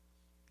good.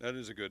 That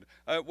is a good.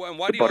 And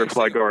why the do you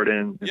Butterfly like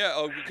Garden.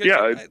 Yeah.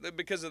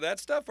 Because of that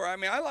stuff, or I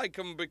mean, I like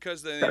them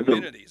because of the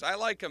amenities. I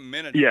like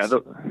amenities.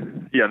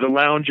 Yeah, the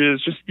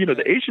lounges. Just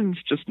the Asians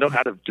just know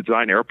how to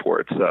design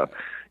airports. I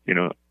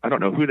don't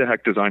know who the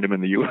heck designed them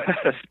in the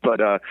U.S., but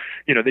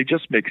they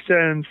just make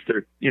sense.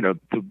 They're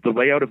the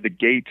layout of the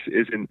gates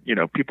isn't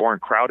people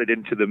aren't crowded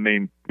into the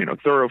main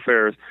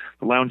thoroughfares.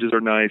 The lounges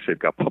are nice. They've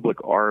got public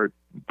art,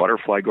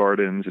 butterfly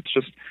gardens. It's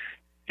just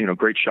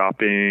great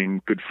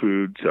shopping, good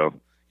food. So.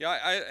 Yeah,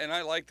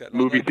 I like that.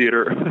 Movie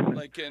theater.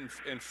 Like in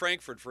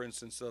Frankfurt, for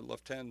instance,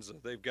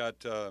 Lufthansa,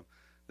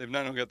 they've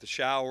not only got the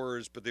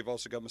showers, but they've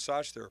also got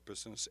massage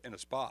therapists and a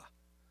spa.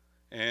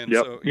 And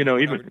so even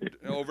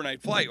an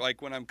overnight flight,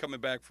 like when I'm coming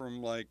back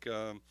from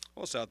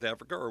South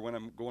Africa, or when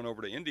I'm going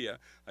over to India,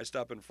 I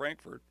stop in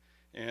Frankfurt,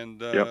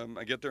 and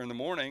I get there in the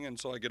morning, and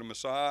so I get a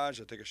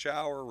massage, I take a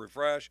shower,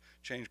 refresh,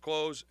 change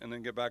clothes, and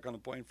then get back on the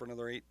plane for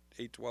another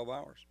 12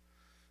 hours.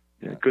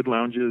 Yeah, good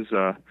lounges.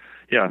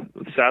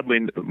 Sadly,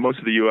 most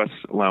of the U.S.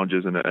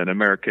 lounges and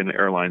American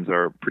Airlines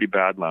are pretty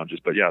bad lounges.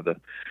 But yeah, the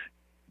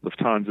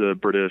Lufthansa,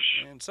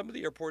 British, and some of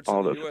the airports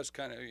in the U.S.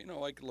 kind of,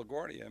 like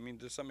LaGuardia. I mean,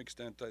 to some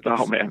extent.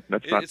 Oh man,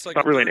 it's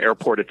not really an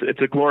airport.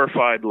 It's a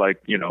glorified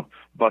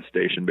bus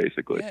station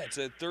basically. Yeah, it's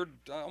a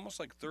almost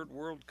like third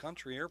world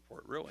country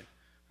airport, really.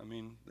 I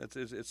mean,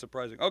 it's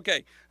surprising.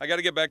 Okay, I got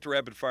to get back to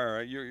rapid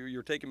fire.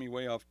 You're taking me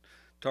way off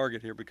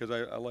target here because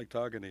I like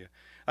talking to you.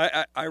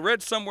 I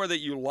read somewhere that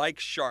you like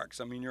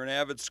sharks. I mean, you're an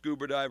avid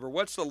scuba diver.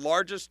 What's the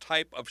largest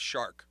type of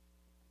shark?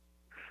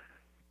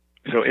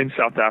 So in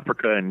South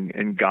Africa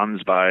in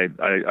Gansbaai,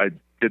 I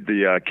did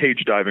the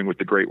cage diving with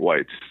the great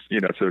whites.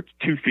 So it's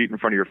 2 feet in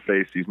front of your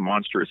face. These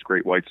monstrous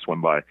great whites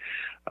swim by,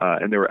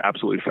 and they were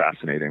absolutely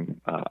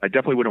fascinating. I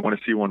definitely wouldn't want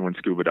to see one when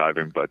scuba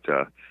diving, but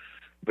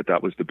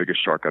that was the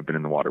biggest shark I've been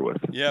in the water with.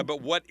 Yeah,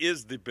 but what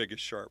is the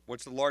biggest shark?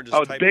 What's the largest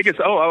type biggest,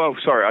 of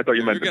shark? Sorry. I thought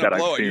you meant that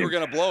I've seen. You were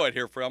going to blow it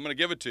here. I'm going to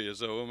give it to you.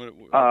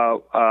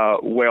 So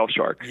whale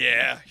shark.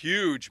 Yeah,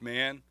 huge,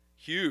 man.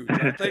 Huge.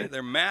 Aren't they?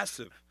 They're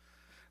massive.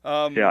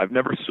 Yeah, I've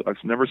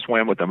never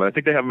swam with them, but I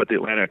think they have them at the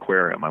Atlanta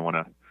Aquarium. I want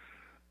to.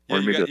 Yeah,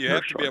 you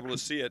have to be able to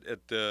see it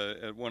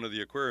at one of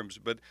the aquariums.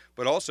 But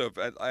also,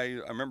 I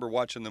remember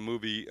watching the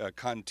movie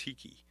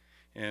Kon-Tiki.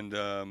 And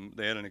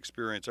they had an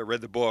experience. I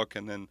read the book,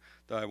 and then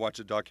I watched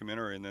a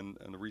documentary, and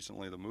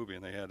recently the movie,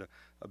 and they had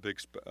a big,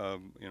 a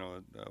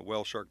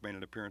whale shark made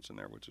an appearance in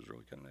there, which was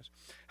really kind of nice.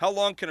 How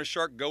long can a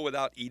shark go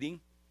without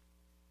eating?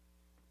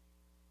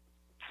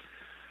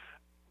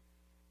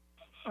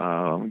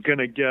 I'm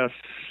gonna guess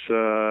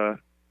a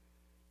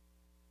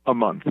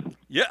month.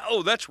 Yeah.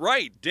 Oh, that's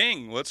right.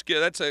 Ding. That's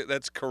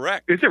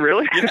correct. Is it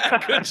really?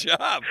 Yeah. Good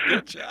job.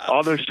 Good job.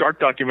 All those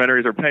shark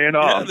documentaries are paying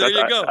off. Yeah, there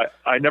you go.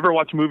 I never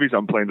watch movies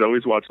on planes. I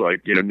always watch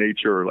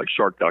nature or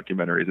shark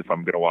documentaries if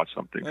I'm going to watch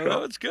something. Oh,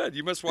 that's good.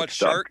 You must watch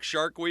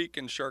Shark Week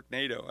and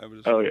Sharknado.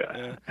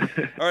 Yeah.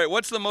 All right.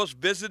 What's the most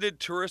visited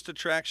tourist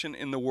attraction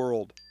in the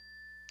world?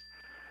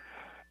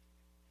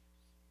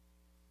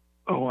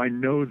 Oh, I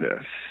know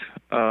this.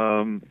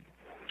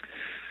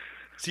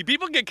 See,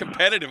 people get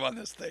competitive on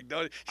this thing,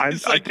 don't I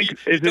It's like think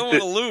you don't want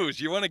to lose.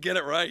 You want to get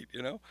it right,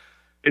 you know?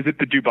 Is it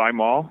the Dubai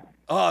Mall?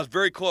 Oh, it's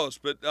very close.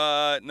 But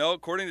no,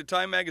 according to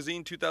Time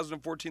Magazine,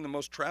 2014, the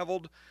most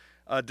traveled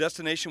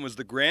destination was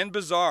the Grand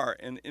Bazaar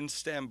in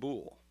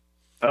Istanbul.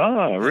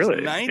 Oh,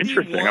 really?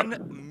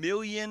 91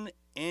 million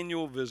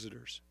annual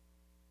visitors.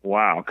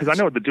 Wow, because I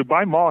know the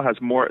Dubai Mall has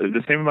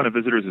the same amount of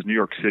visitors as New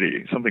York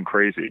City, something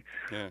crazy.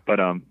 Yeah. But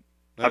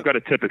I've got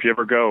a tip if you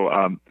ever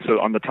go. So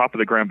on the top of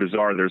the Grand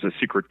Bazaar, there's a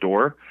secret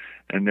door,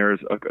 and there's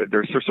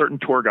certain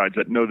tour guides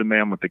that know the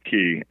man with the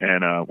key.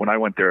 And when I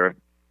went there,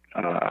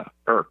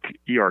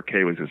 ERK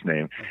was his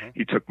name.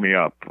 He took me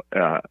up.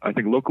 I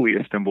think locally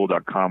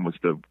Istanbul.com was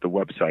the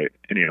website,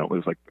 and it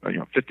was like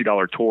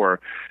 $50 tour,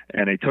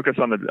 and he took us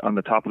on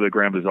the top of the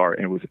Grand Bazaar,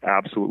 and it was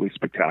absolutely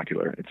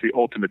spectacular. It's the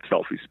ultimate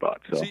selfie spot,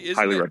 so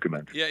highly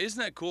recommend. Yeah,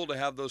 isn't that cool to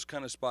have those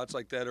kind of spots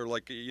like that, or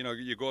like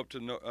you go up to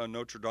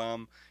Notre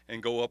Dame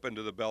and go up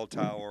into the bell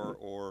tower,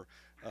 or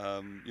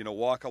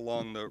walk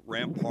along the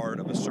rampart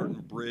of a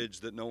certain bridge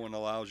that no one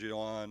allows you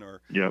on,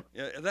 or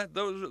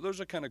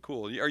those are kind of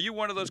cool. Are you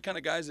one of those kind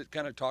of guys that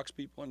kind of talks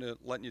people into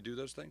letting you do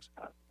those things?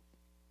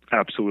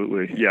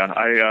 Absolutely, yeah.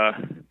 I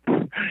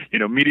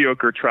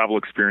mediocre travel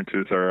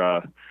experiences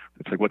are.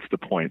 It's like, what's the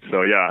point?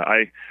 So yeah,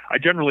 I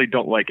generally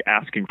don't like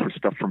asking for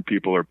stuff from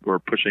people or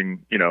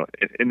pushing,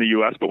 in the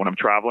U.S. But when I'm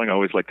traveling, I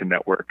always like to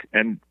network.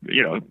 And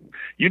you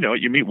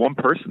meet one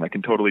person that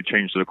can totally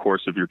change the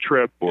course of your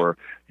trip or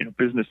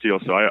business deal.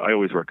 So I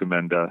always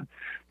recommend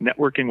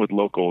networking with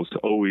locals.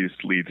 Always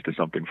leads to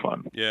something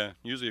fun. Yeah,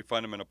 usually you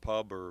find them in a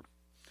pub or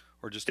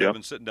just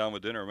even sitting down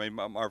with dinner. I mean,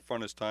 our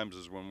funnest times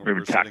is when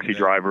we're taxi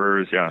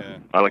drivers. Yeah.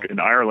 I like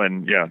in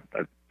Ireland. Yeah.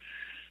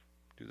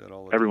 Do that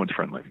all the Everyone's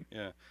time. friendly.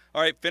 Yeah.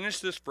 All right, finish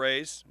this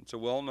phrase. It's a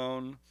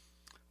well-known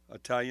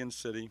Italian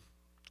city.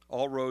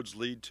 All roads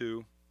lead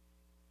to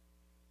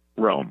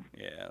Rome.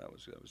 Yeah, that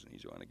was an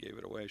easy one. I gave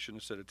it away. I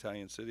shouldn't have said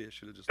Italian city. I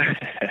should have just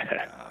left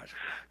it. Gosh,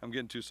 I'm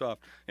getting too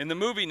soft. In the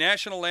movie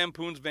National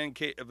Lampoon's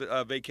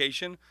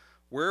Vacation,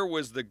 where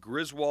was the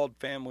Griswold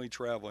family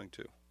traveling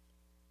to?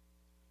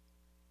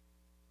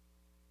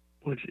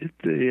 Was it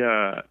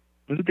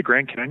the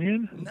Grand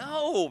Canyon?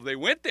 No, they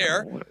went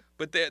there,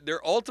 but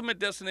their ultimate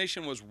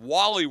destination was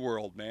Wally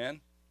World,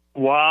 man.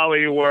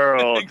 Wally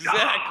World.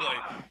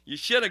 Exactly. You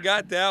should have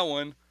got that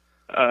one.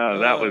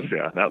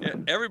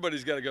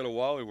 Everybody's got to go to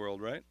Wally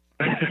World, right?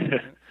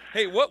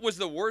 Hey, what was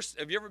the worst?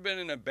 Have you ever been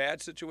in a bad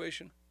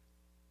situation?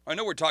 I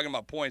know we're talking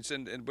about points,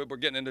 but we're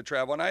getting into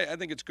travel, and I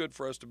think it's good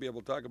for us to be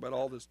able to talk about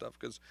all this stuff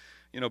because,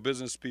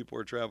 business people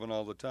are traveling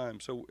all the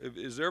time. So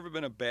has there ever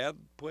been a bad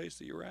place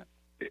that you were at?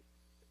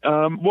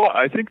 Well,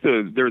 I think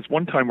there was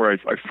one time where I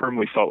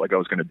firmly felt like I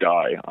was going to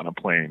die on a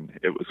plane.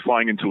 It was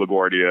flying into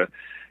LaGuardia,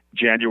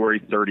 January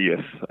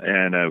 30th,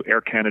 and Air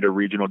Canada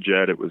regional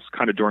jet. It was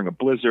kind of during a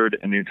blizzard,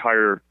 and the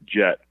entire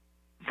jet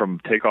from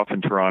takeoff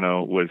in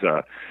Toronto was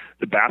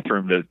the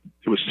bathroom. It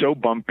was so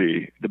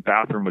bumpy, the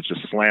bathroom was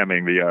just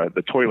slamming,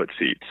 the toilet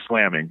seat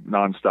slamming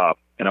nonstop.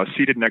 And I was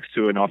seated next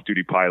to an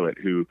off-duty pilot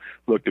who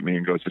looked at me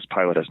and goes, "This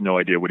pilot has no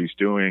idea what he's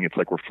doing. It's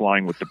like we're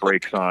flying with the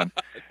brakes on."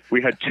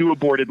 We had 2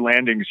 aborted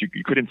landings.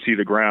 You couldn't see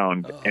the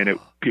ground. And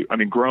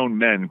grown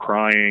men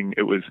crying.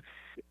 It was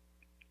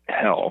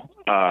hell.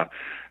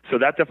 So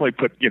that definitely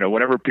put,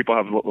 whenever people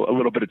have a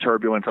little bit of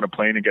turbulence on a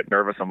plane and get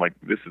nervous, I'm like,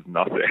 this is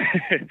nothing.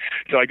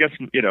 So I guess,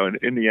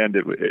 in the end,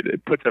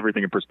 it puts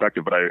everything in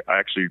perspective. But I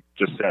actually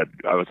just said,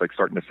 I was like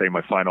starting to say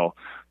my final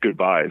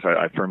goodbyes.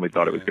 I firmly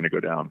thought it was going to go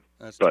down.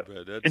 That's but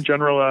too bad. in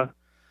general,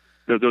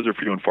 those are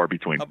few and far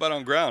between. How about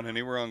on ground?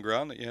 Anywhere on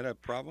ground that you had a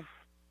problem?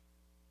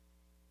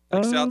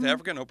 Like South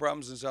Africa? No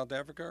problems in South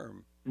Africa? Or?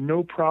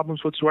 No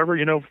problems whatsoever.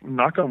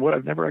 Knock on wood,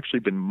 I've never actually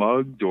been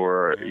mugged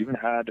or even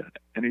had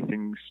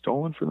anything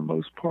stolen for the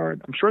most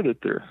part. I'm sure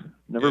that they're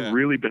never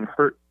really been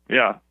hurt.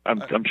 Yeah,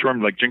 I'm sure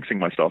I'm like jinxing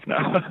myself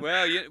now.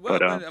 Well,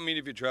 but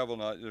if you travel,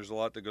 there's a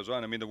lot that goes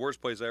on. I mean, the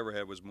worst place I ever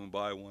had was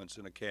Mumbai once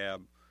in a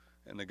cab,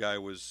 and the guy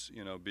was,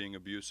 being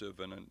abusive,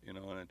 and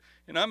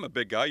I'm a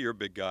big guy, you're a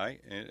big guy,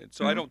 and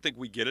so I don't think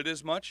we get it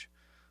as much.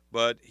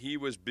 But he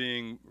was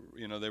being,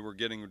 they were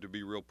getting to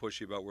be real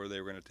pushy about where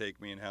they were going to take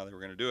me and how they were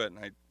going to do it.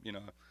 And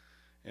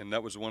and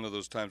that was one of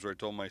those times where I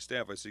told my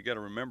staff, I said, you got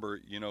to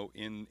remember,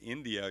 in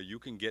India, you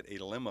can get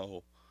a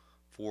limo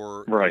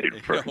for,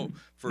 nothing.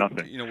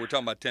 We're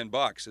talking about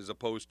 $10 as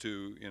opposed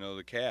to,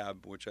 the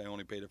cab, which I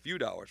only paid a few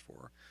dollars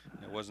for.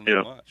 It wasn't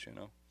that much,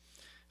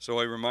 So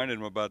I reminded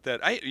him about that.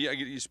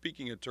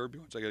 Speaking of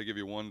turbulence, I got to give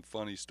you one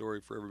funny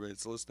story for everybody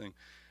that's listening.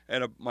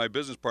 And my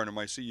business partner,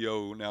 my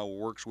CEO, who now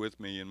works with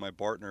me, and my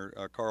partner,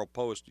 Carl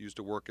Post, used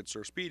to work at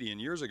Sir Speedy.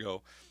 And years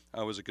ago,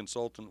 I was a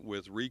consultant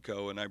with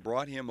Ricoh, and I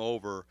brought him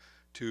over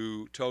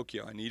to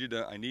Tokyo. I needed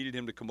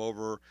him to come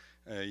over.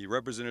 He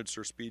represented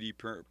Sir Speedy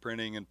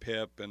Printing and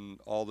PIP and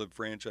all the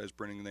franchise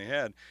printing they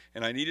had.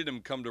 And I needed him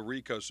to come to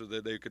Ricoh so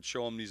that they could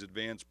show him these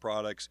advanced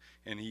products,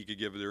 and he could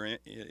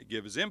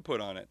give his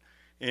input on it.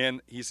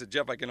 And he said,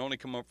 "Jeff, I can only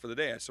come up for the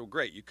day." I said,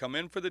 "Great, you come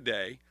in for the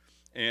day.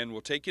 and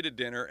we'll take you to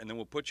dinner, and then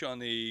we'll put you on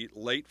the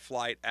late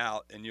flight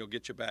out, and you'll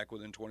get you back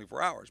within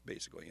 24 hours,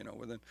 basically,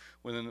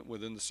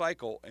 within the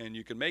cycle, and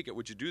you can make it.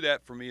 Would you do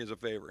that for me as a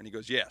favor? And he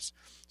goes, yes.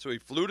 So he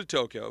flew to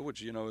Tokyo,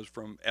 which, is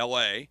from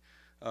L.A.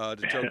 To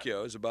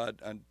Tokyo. Is about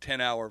a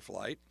 10-hour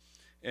flight.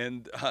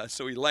 And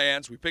so he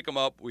lands, we pick him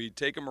up, we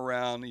take him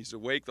around, he's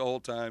awake the whole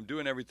time,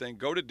 doing everything,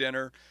 go to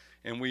dinner,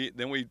 and we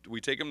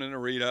take him to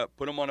Narita,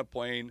 put him on a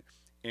plane,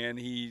 and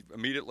he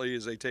immediately,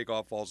 as they take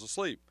off, falls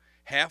asleep.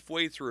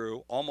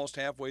 Almost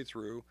halfway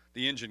through,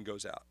 the engine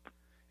goes out.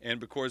 And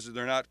because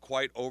they're not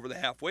quite over the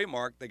halfway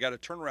mark, they got to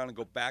turn around and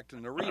go back to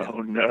Narita.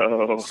 Oh,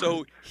 no.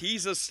 So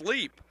he's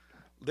asleep.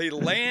 They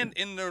land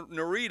in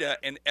Narita,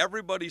 and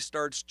everybody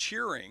starts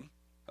cheering,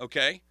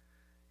 okay?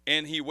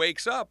 And he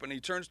wakes up, and he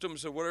turns to him and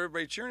says, what are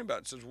everybody cheering about?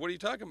 And says, what are you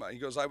talking about? He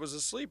goes, I was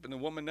asleep. And the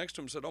woman next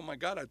to him said, oh, my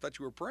God, I thought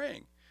you were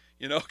praying,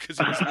 because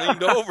he was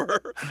leaned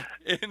over.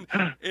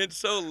 And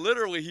so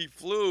literally he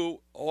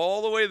flew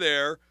all the way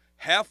there,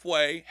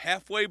 halfway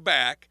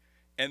back,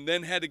 and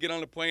then had to get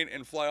on a plane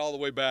and fly all the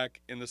way back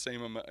in the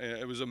same amount.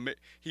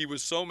 He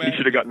was so mad. He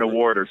should have gotten an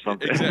award or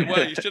something. Exactly.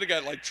 Well, he should have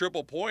got like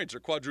triple points or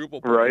quadruple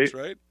points,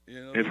 right?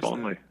 If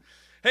only.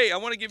 Hey, I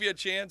want to give you a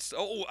chance.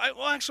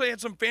 Actually, I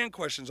had some fan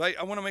questions.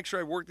 I want to make sure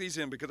I work these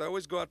in because I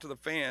always go out to the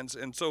fans.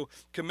 And so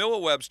Camilla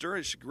Webster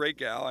is a great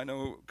gal. I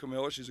know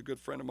Camilla. She's a good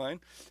friend of mine.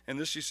 And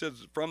this, she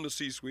says, from the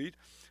C-suite.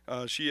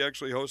 She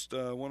actually hosts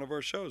one of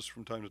our shows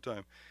from time to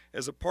time.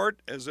 As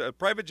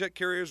private jet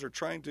carriers are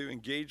trying to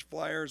engage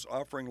flyers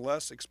offering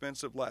less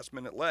expensive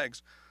last-minute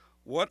legs,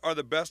 what are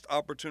the best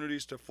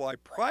opportunities to fly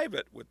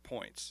private with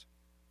points?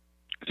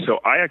 So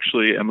I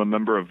actually am a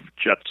member of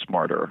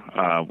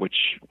JetSmarter,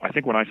 which I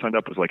think when I signed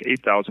up was like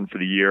 $8,000 for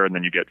the year, and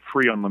then you get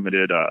free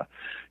unlimited,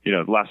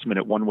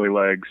 last-minute one-way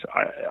legs.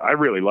 I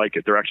really like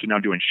it. They're actually now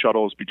doing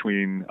shuttles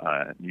between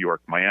New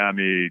York,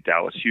 Miami,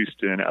 Dallas,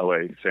 Houston,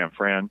 LA, San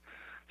Fran.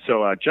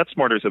 So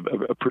JetSmarter is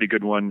a pretty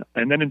good one.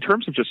 And then in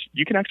terms of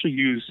you can actually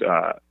use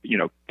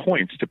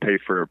points to pay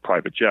for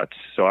private jets.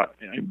 So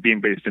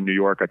being based in New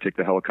York, I take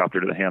the helicopter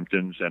to the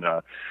Hamptons, and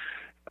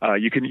I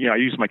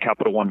use my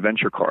Capital One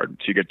Venture card.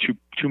 So you get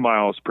two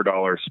miles per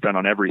dollar spent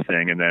on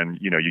everything, and then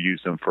you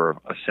use them for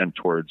a cent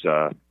towards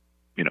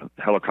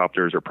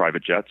helicopters or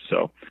private jets.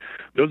 So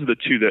those are the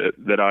two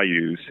that I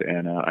use,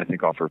 and I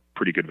think offer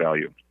pretty good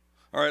value.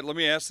 All right, let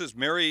me ask this.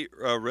 Mary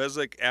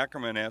Rezik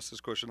Ackerman asked this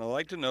question. I'd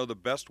like to know the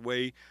best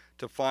way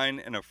to find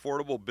an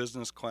affordable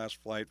business class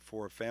flight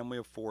for a family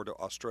of 4 to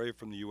Australia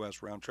from the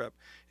U.S. round trip.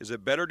 Is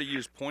it better to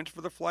use points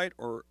for the flight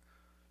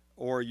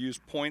or use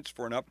points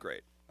for an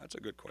upgrade? That's a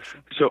good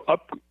question. So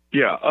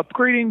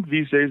upgrading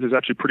these days is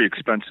actually pretty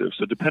expensive.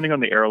 So depending on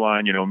the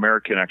airline,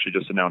 American actually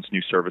just announced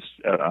new service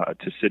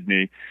to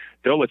Sydney.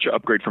 They'll let you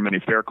upgrade from any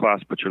fare class,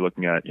 but you're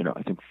looking at,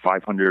 I think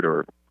 $500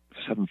 or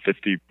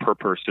 $750 per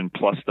person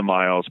plus the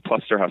miles,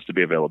 plus there has to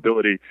be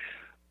availability.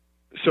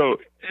 So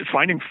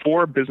finding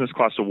 4 business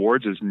class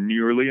awards is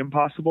nearly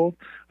impossible.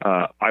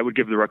 I would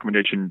give the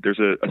recommendation, there's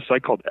a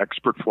site called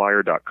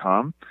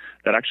expertflyer.com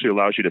that actually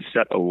allows you to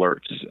set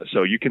alerts.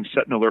 So you can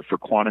set an alert for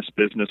Qantas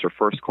Business or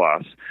First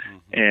Class,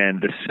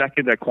 and the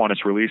second that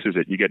Qantas releases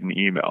it, you get an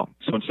email.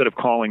 So instead of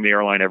calling the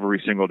airline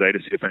every single day to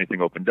see if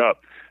anything opened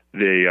up,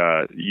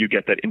 you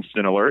get that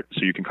instant alert,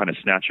 so you can kind of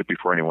snatch it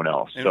before anyone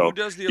else. And so who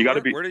does the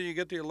alert? Where do you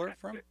get the alert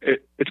from?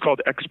 It's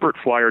called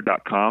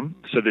expertflyer.com,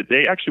 so that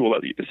they actually will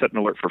let you set an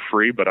alert for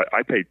free, but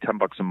I pay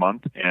 $10 a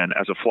month, and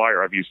as a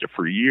flyer, I've used it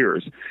for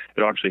years.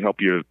 It'll actually help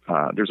you.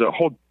 There's a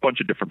whole bunch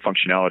of different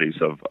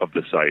functionalities of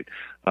the site,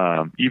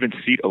 even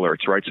seat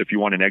alerts, right? So if you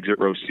want an exit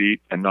row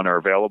seat and none are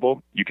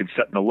available, you can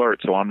set an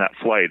alert. So on that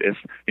flight, if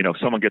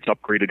someone gets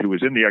upgraded who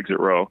was in the exit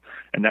row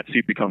and that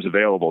seat becomes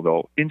available,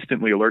 they'll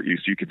instantly alert you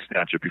so you can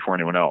snatch it before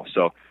anyone else.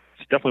 So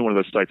it's definitely one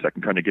of those sites that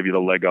can kind of give you the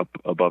leg up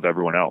above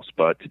everyone else.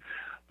 But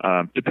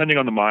depending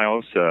on the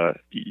miles,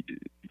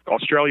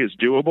 Australia is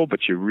doable, but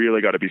you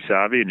really got to be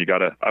savvy, and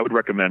I would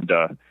recommend,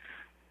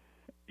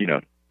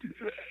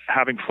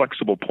 having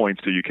flexible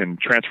points so you can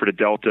transfer to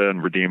Delta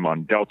and redeem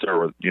on Delta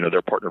or,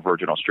 their partner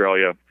Virgin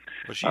Australia.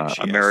 Well, she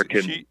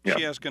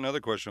asked another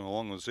question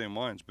along the same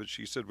lines, but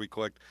she said we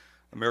collect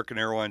American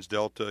Airlines,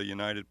 Delta,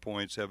 United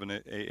points, have an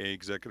AA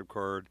executive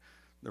card,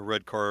 the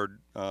red card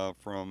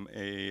from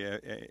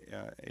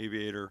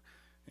Aviator,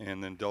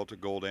 and then Delta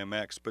Gold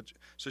Amex. But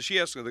so she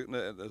asked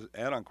the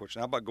add-on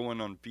question: how about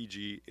going on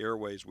Fiji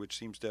Airways, which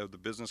seems to have the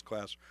business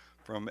class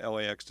from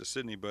LAX to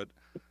Sydney, but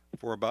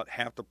for about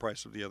half the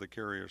price of the other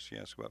carriers? She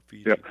asked about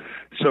Fiji. Yeah.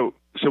 So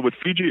with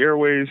Fiji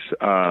Airways,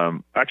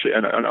 actually,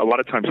 and a lot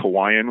of times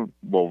Hawaiian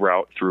will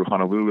route through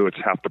Honolulu. It's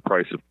half the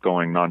price of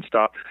going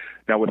nonstop.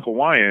 Now with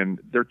Hawaiian,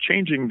 they're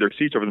changing their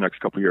seats over the next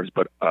couple of years,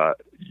 but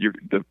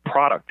the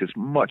product is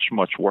much,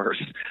 much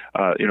worse.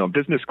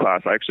 Business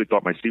class, I actually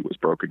thought my seat was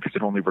broken because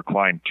it only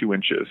reclined 2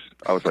 inches.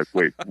 I was like,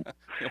 wait.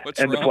 What's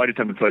and wrong? The flight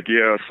attendant's like,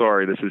 yeah,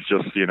 sorry, this is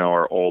just,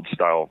 our old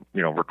style,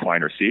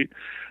 recliner seat.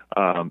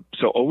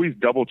 So always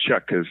double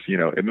check because,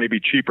 it may be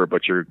cheaper,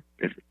 but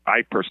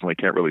I personally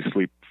can't really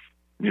sleep,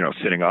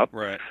 sitting up.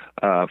 Right.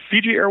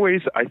 Fiji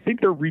Airways, I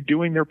think they're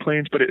redoing their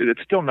planes, but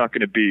it's still not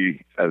going to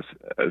be as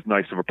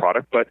nice of a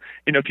product. But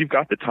if you've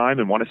got the time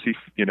and want to see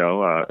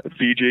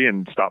Fiji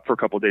and stop for a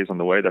couple of days on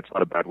the way, that's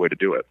not a bad way to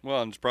do it.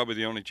 Well, and it's probably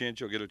the only chance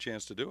you'll get a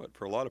chance to do it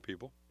for a lot of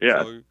people.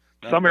 Yeah. So,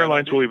 some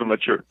airlines will even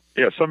let you.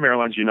 Yeah, some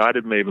airlines,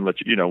 United may even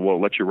let you.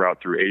 Will let you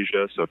route through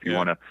Asia. So if you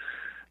want to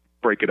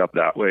break it up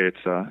that way,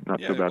 it's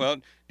not so bad. Well,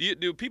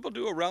 do people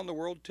do around the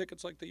world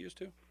tickets like they used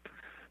to?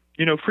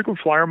 Frequent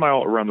flyer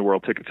mile around the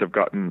world tickets have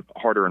gotten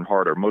harder and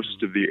harder.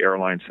 Most of the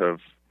airlines have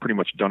pretty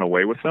much done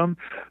away with them.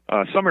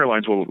 Some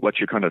airlines will let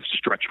you kind of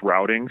stretch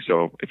routing.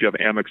 So if you have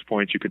Amex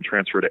points, you can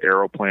transfer to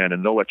Aeroplan,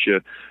 and they'll let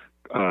you,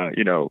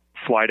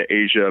 fly to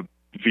Asia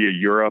via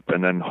Europe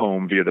and then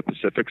home via the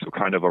Pacific, so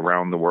kind of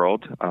around the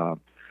world.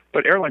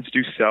 But airlines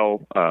do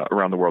sell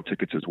around the world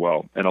tickets as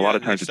well, and a lot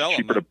of times it's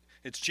cheaper to.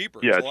 It's cheaper.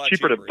 Yeah, it's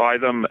cheaper to buy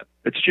them.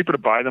 It's cheaper to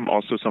buy them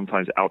also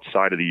sometimes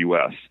outside of the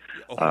U.S.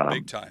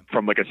 Big time.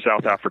 From like a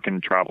South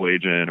African travel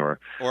agent or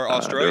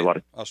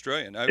Australian.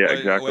 Australian.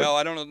 Exactly. Well,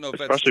 I don't know if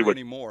that's true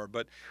anymore,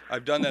 but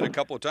I've done that a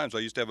couple of times. I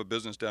used to have a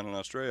business down in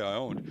Australia I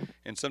owned,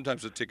 and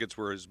sometimes the tickets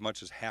were as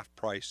much as half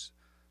price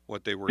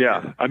what they were.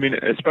 Yeah, here. I mean,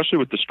 especially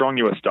with the strong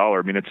U.S. dollar.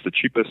 I mean, it's the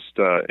cheapest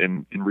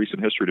in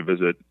recent history to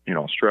visit.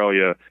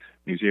 Australia,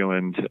 New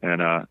Zealand,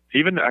 and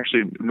even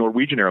actually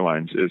Norwegian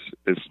Airlines is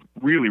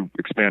really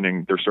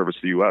expanding their service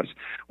to the U.S.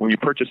 When you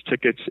purchase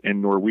tickets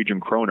in Norwegian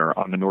kroner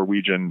on the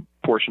Norwegian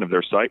portion of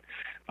their site,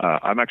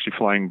 I'm actually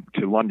flying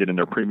to London in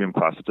their premium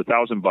class. It's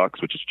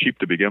 $1,000, which is cheap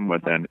to begin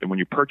with, and when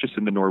you purchase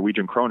in the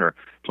Norwegian kroner,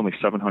 it's only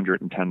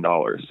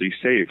 $710. So you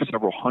save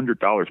several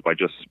 $100s by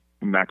just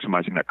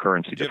maximizing that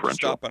currency differential.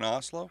 Did you have to stop in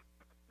Oslo?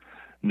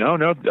 No.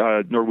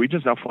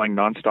 Norwegian's now flying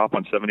nonstop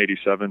on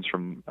 787s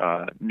from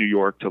New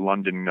York to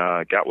London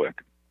Gatwick.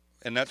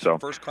 And that's a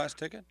first-class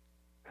ticket?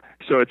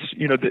 So it's,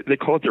 they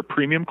call it their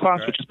premium class,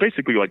 which is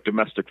basically like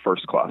domestic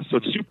first class. So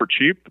it's super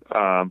cheap,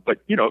 but,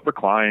 it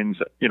reclines.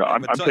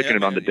 I'm taking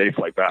it on the day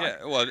flight back.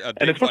 Yeah, well,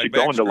 and especially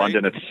going to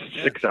London,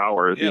 it's 6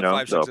 hours, Yeah,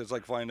 5, 6, it's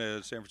like flying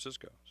to San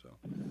Francisco. So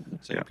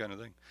same kind of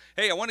thing.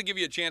 Hey, I want to give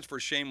you a chance for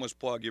a shameless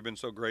plug. You've been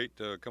so great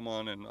to come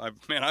on. And, I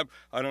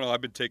don't know,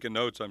 I've been taking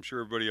notes. I'm sure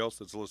everybody else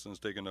that's listening is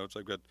taking notes.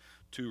 I've got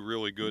 2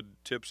 really good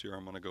tips here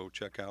I'm going to go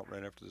check out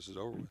right after this is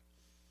over with.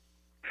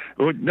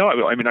 Well, no,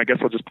 I mean, I guess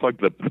I'll just plug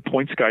the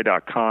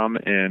pointsguy.com,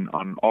 and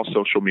on all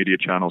social media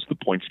channels, the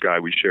Points Guy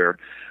we share.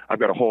 I've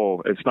got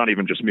it's not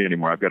even just me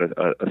anymore. I've got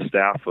a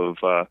staff of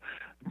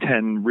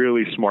 10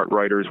 really smart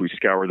writers. We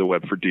scour the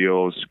web for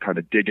deals, kind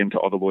of dig into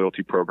all the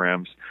loyalty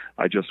programs.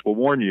 I just will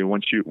warn you,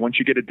 once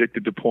you get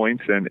addicted to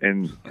points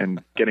and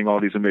getting all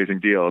these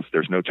amazing deals,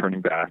 there's no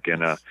turning back.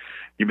 And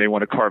you may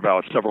want to carve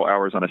out several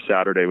hours on a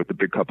Saturday with a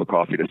big cup of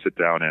coffee to sit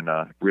down and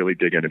really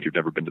dig in if you've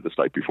never been to the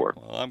site before.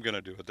 Well, I'm going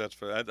to do it.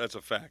 That's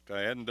a fact.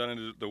 I hadn't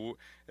done it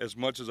as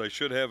much as I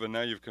should have, and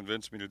now you've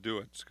convinced me to do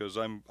it because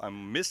I'm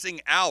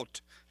missing out,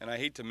 and I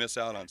hate to miss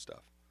out on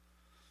stuff.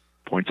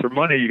 Points are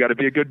money. You got to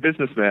be a good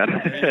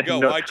businessman. There you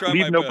go. I try my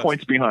best. Leave no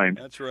points behind.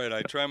 That's right.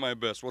 I try my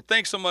best. Well,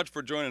 thanks so much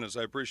for joining us.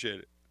 I appreciate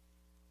it.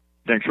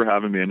 Thanks for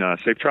having me, and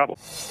safe travel.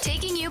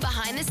 Taking you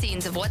behind the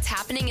scenes of what's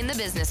happening in the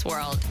business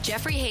world,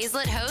 Jeffrey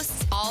Hazlett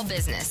hosts All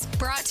Business,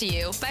 brought to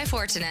you by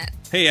Fortinet.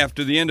 Hey,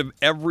 after the end of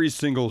every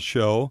single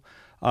show,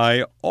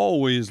 I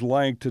always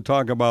like to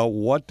talk about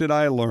what did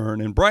I learn.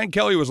 And Brian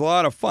Kelly was a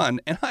lot of fun,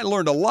 and I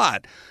learned a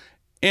lot.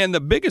 And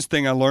the biggest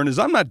thing I learned is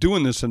I'm not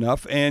doing this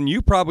enough, and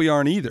you probably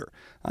aren't either.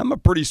 I'm a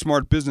pretty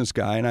smart business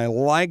guy, and I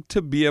like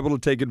to be able to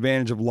take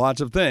advantage of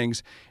lots of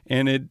things,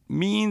 and it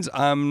means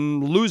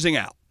I'm losing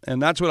out.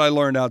 And that's what I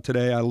learned out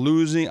today. I'm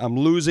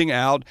losing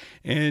out,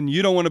 and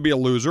you don't want to be a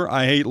loser.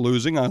 I hate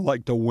losing. I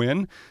like to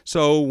win.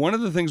 So one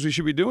of the things we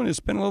should be doing is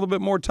spend a little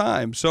bit more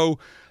time. So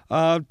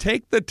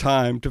take the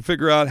time to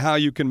figure out how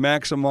you can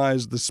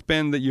maximize the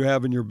spend that you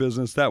have in your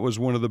business. That was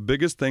one of the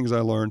biggest things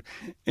I learned.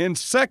 And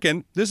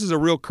second, this is a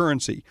real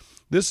currency.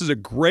 This is a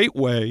great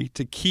way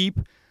to keep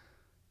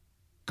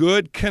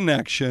good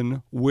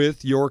connection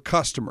with your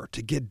customer,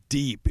 to get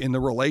deep in the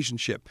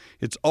relationship.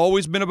 It's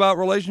always been about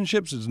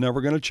relationships. It's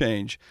never going to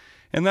change.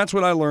 And that's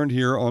what I learned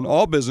here on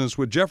All Business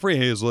with Jeffrey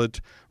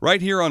Hazlett,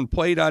 right here on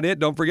Play.it.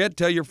 Don't forget,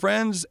 tell your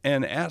friends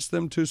and ask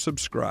them to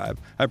subscribe.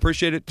 I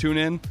appreciate it. Tune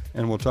in,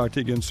 and we'll talk to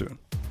you again soon.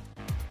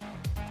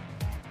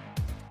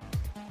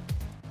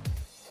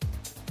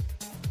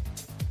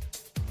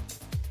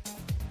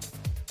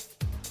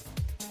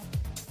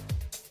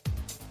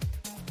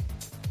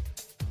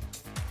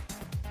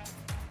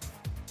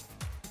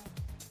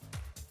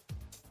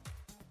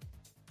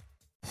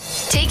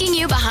 Taking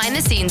you behind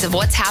the scenes of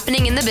what's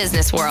happening in the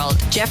business world,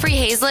 Jeffrey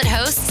Hazlett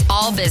hosts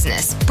All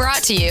Business,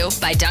 brought to you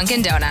by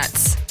Dunkin'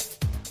 Donuts.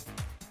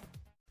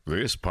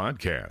 This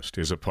podcast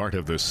is a part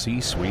of the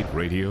C-Suite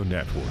Radio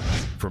Network.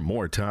 For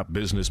more top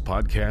business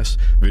podcasts,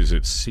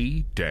 visit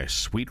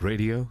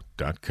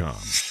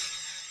c-suiteradio.com.